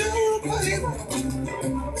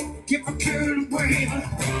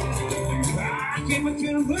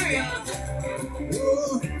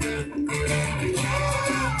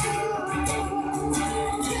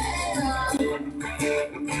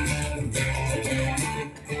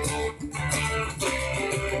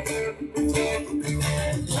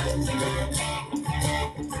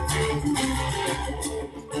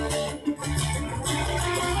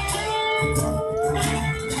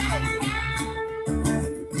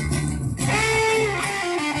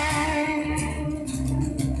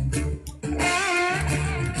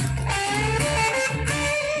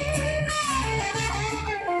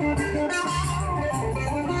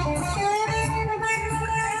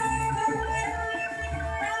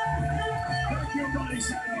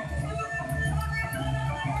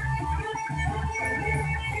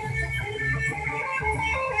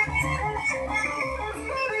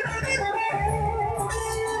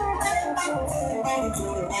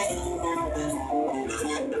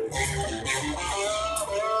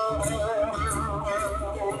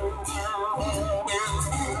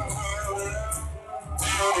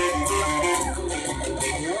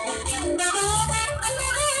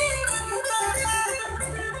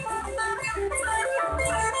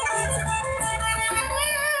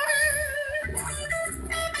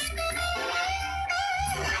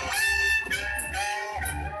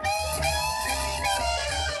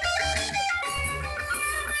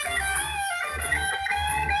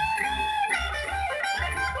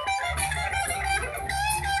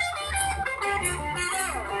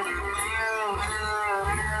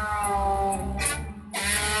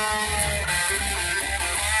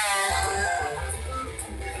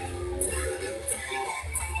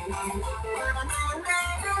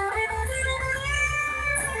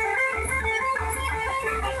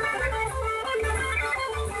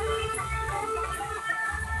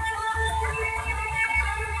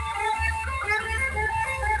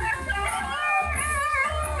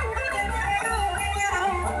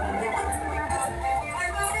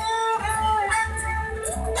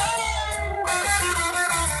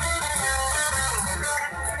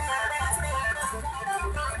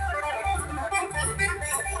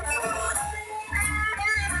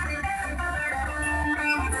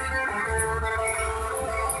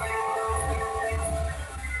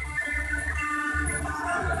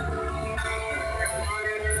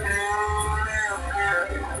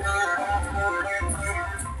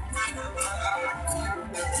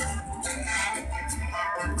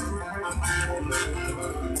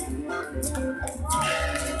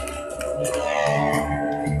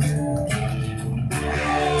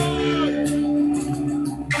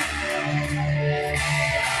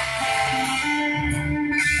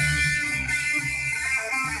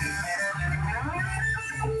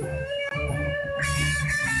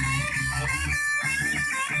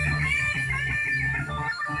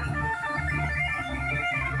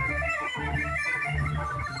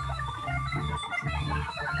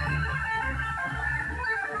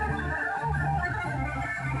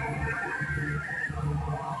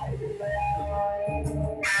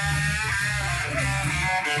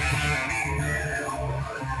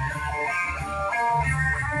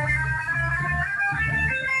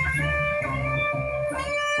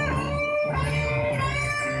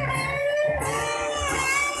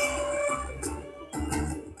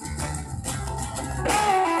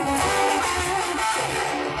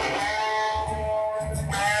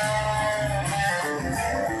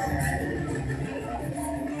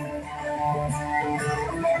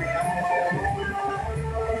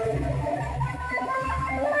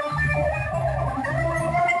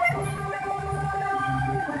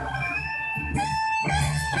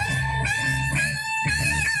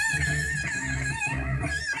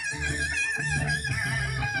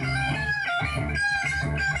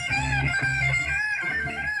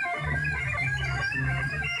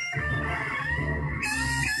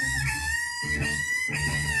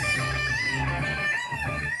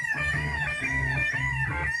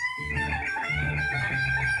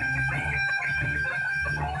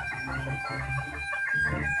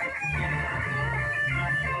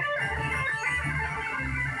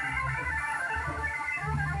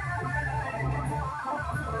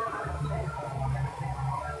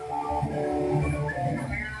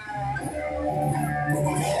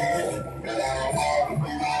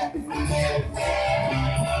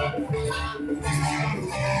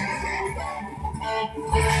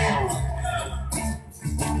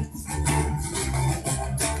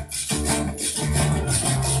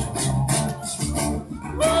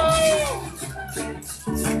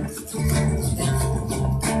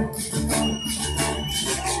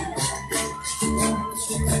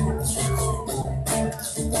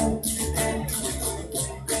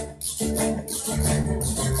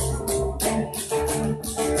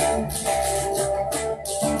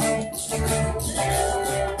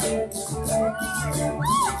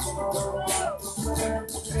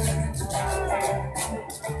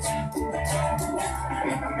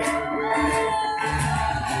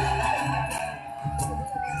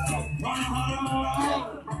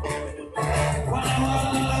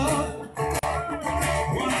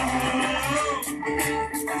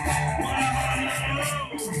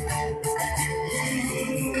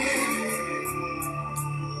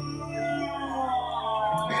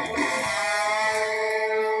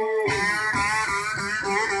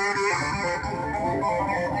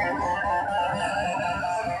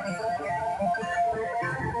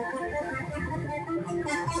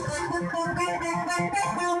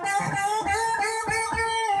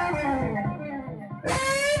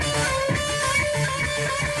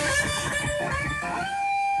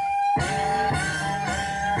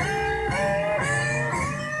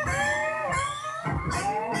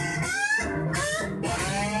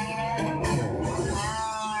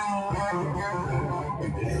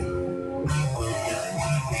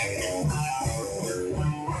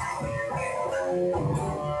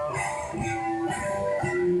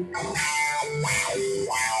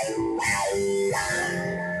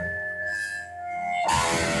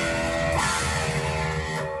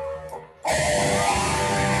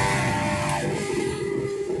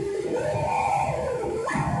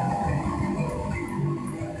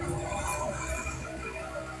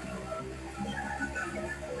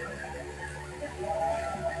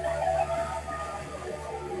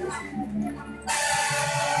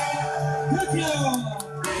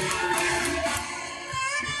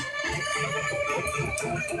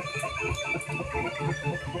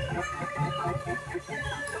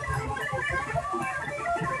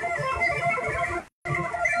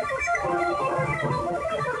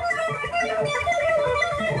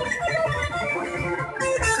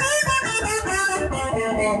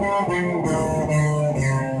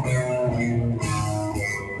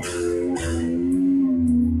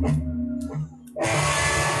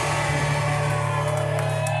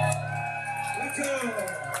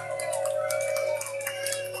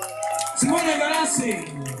 Simone Galassi,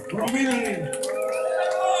 Rory.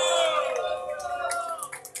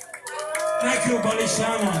 Thank you, Bali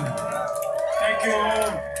Shaman. Thank you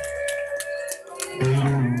all.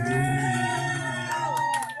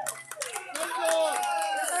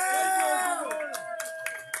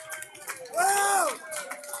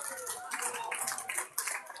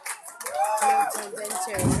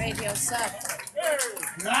 Into Radio SAAF.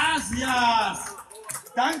 Gracias.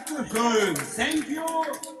 Dankeschön. Thank you,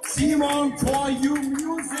 Simon, for your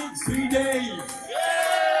music 3 days.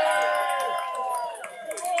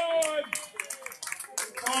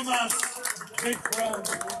 Thomas, big friend.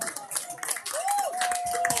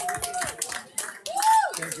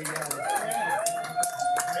 Thank you,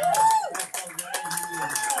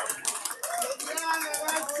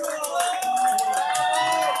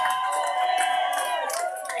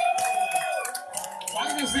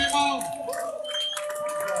 Danke, Simon.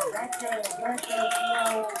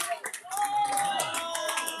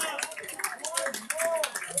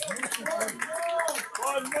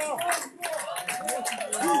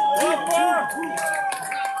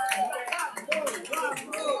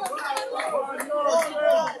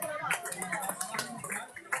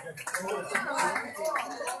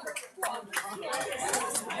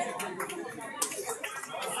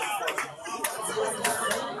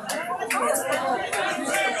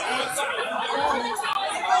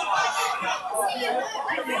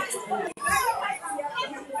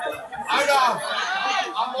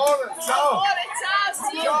 Amore, ciao! Ciao,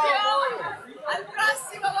 Silvio! Al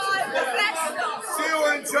prossimo volta, presto! See you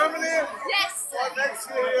in Germany Yes! or next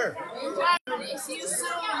year here. In Germany, see you soon!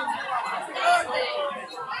 Happy birthday!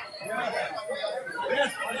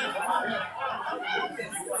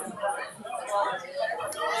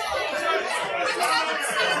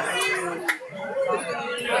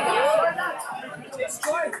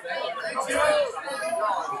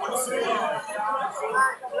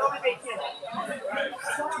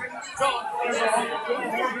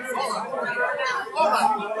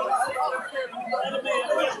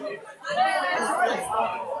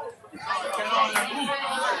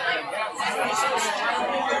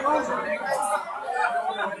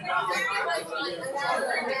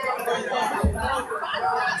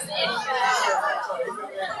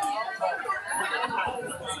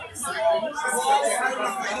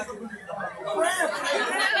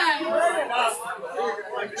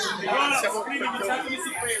 Siamo primi, iniziamo di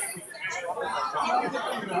sicurezza.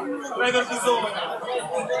 Vedo bisogno.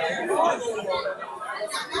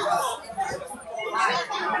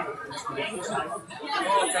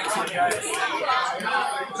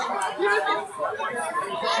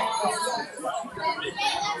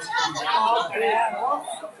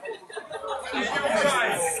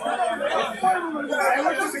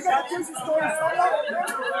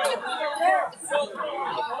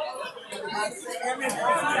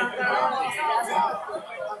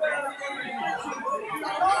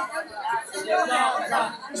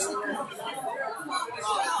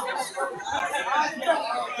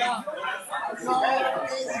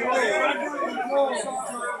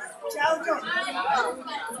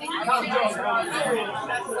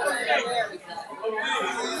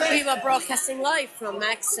 We were broadcasting live from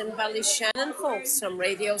Max and Ballyshannon, folks, from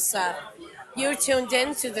Radio SAAF. You're tuned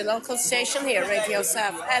in to the local station here, Radio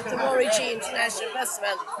SAAF, at the Rory International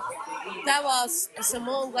Festival. That was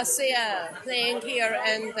Simone Garcia playing here,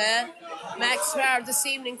 and Max Var this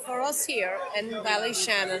evening for us here in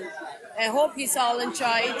Ballyshannon. I hope you all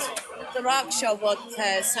enjoyed the rock show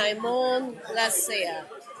with Simone Garcia.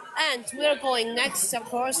 And we're going next, of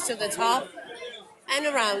course, to the top and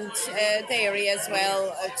around the area as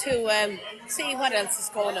well to see what else is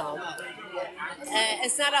going on.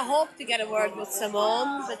 It's not a hope to get a word with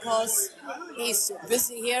Simone because he's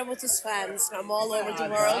busy here with his fans from all over the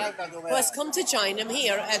world who has come to join him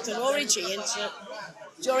here at the Rory G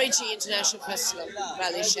International Festival,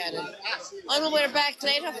 Ballyshannon. And we're back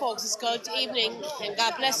later, folks. It's good evening and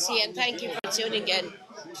God bless you and thank you for tuning in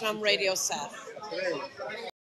from Radio SAAF.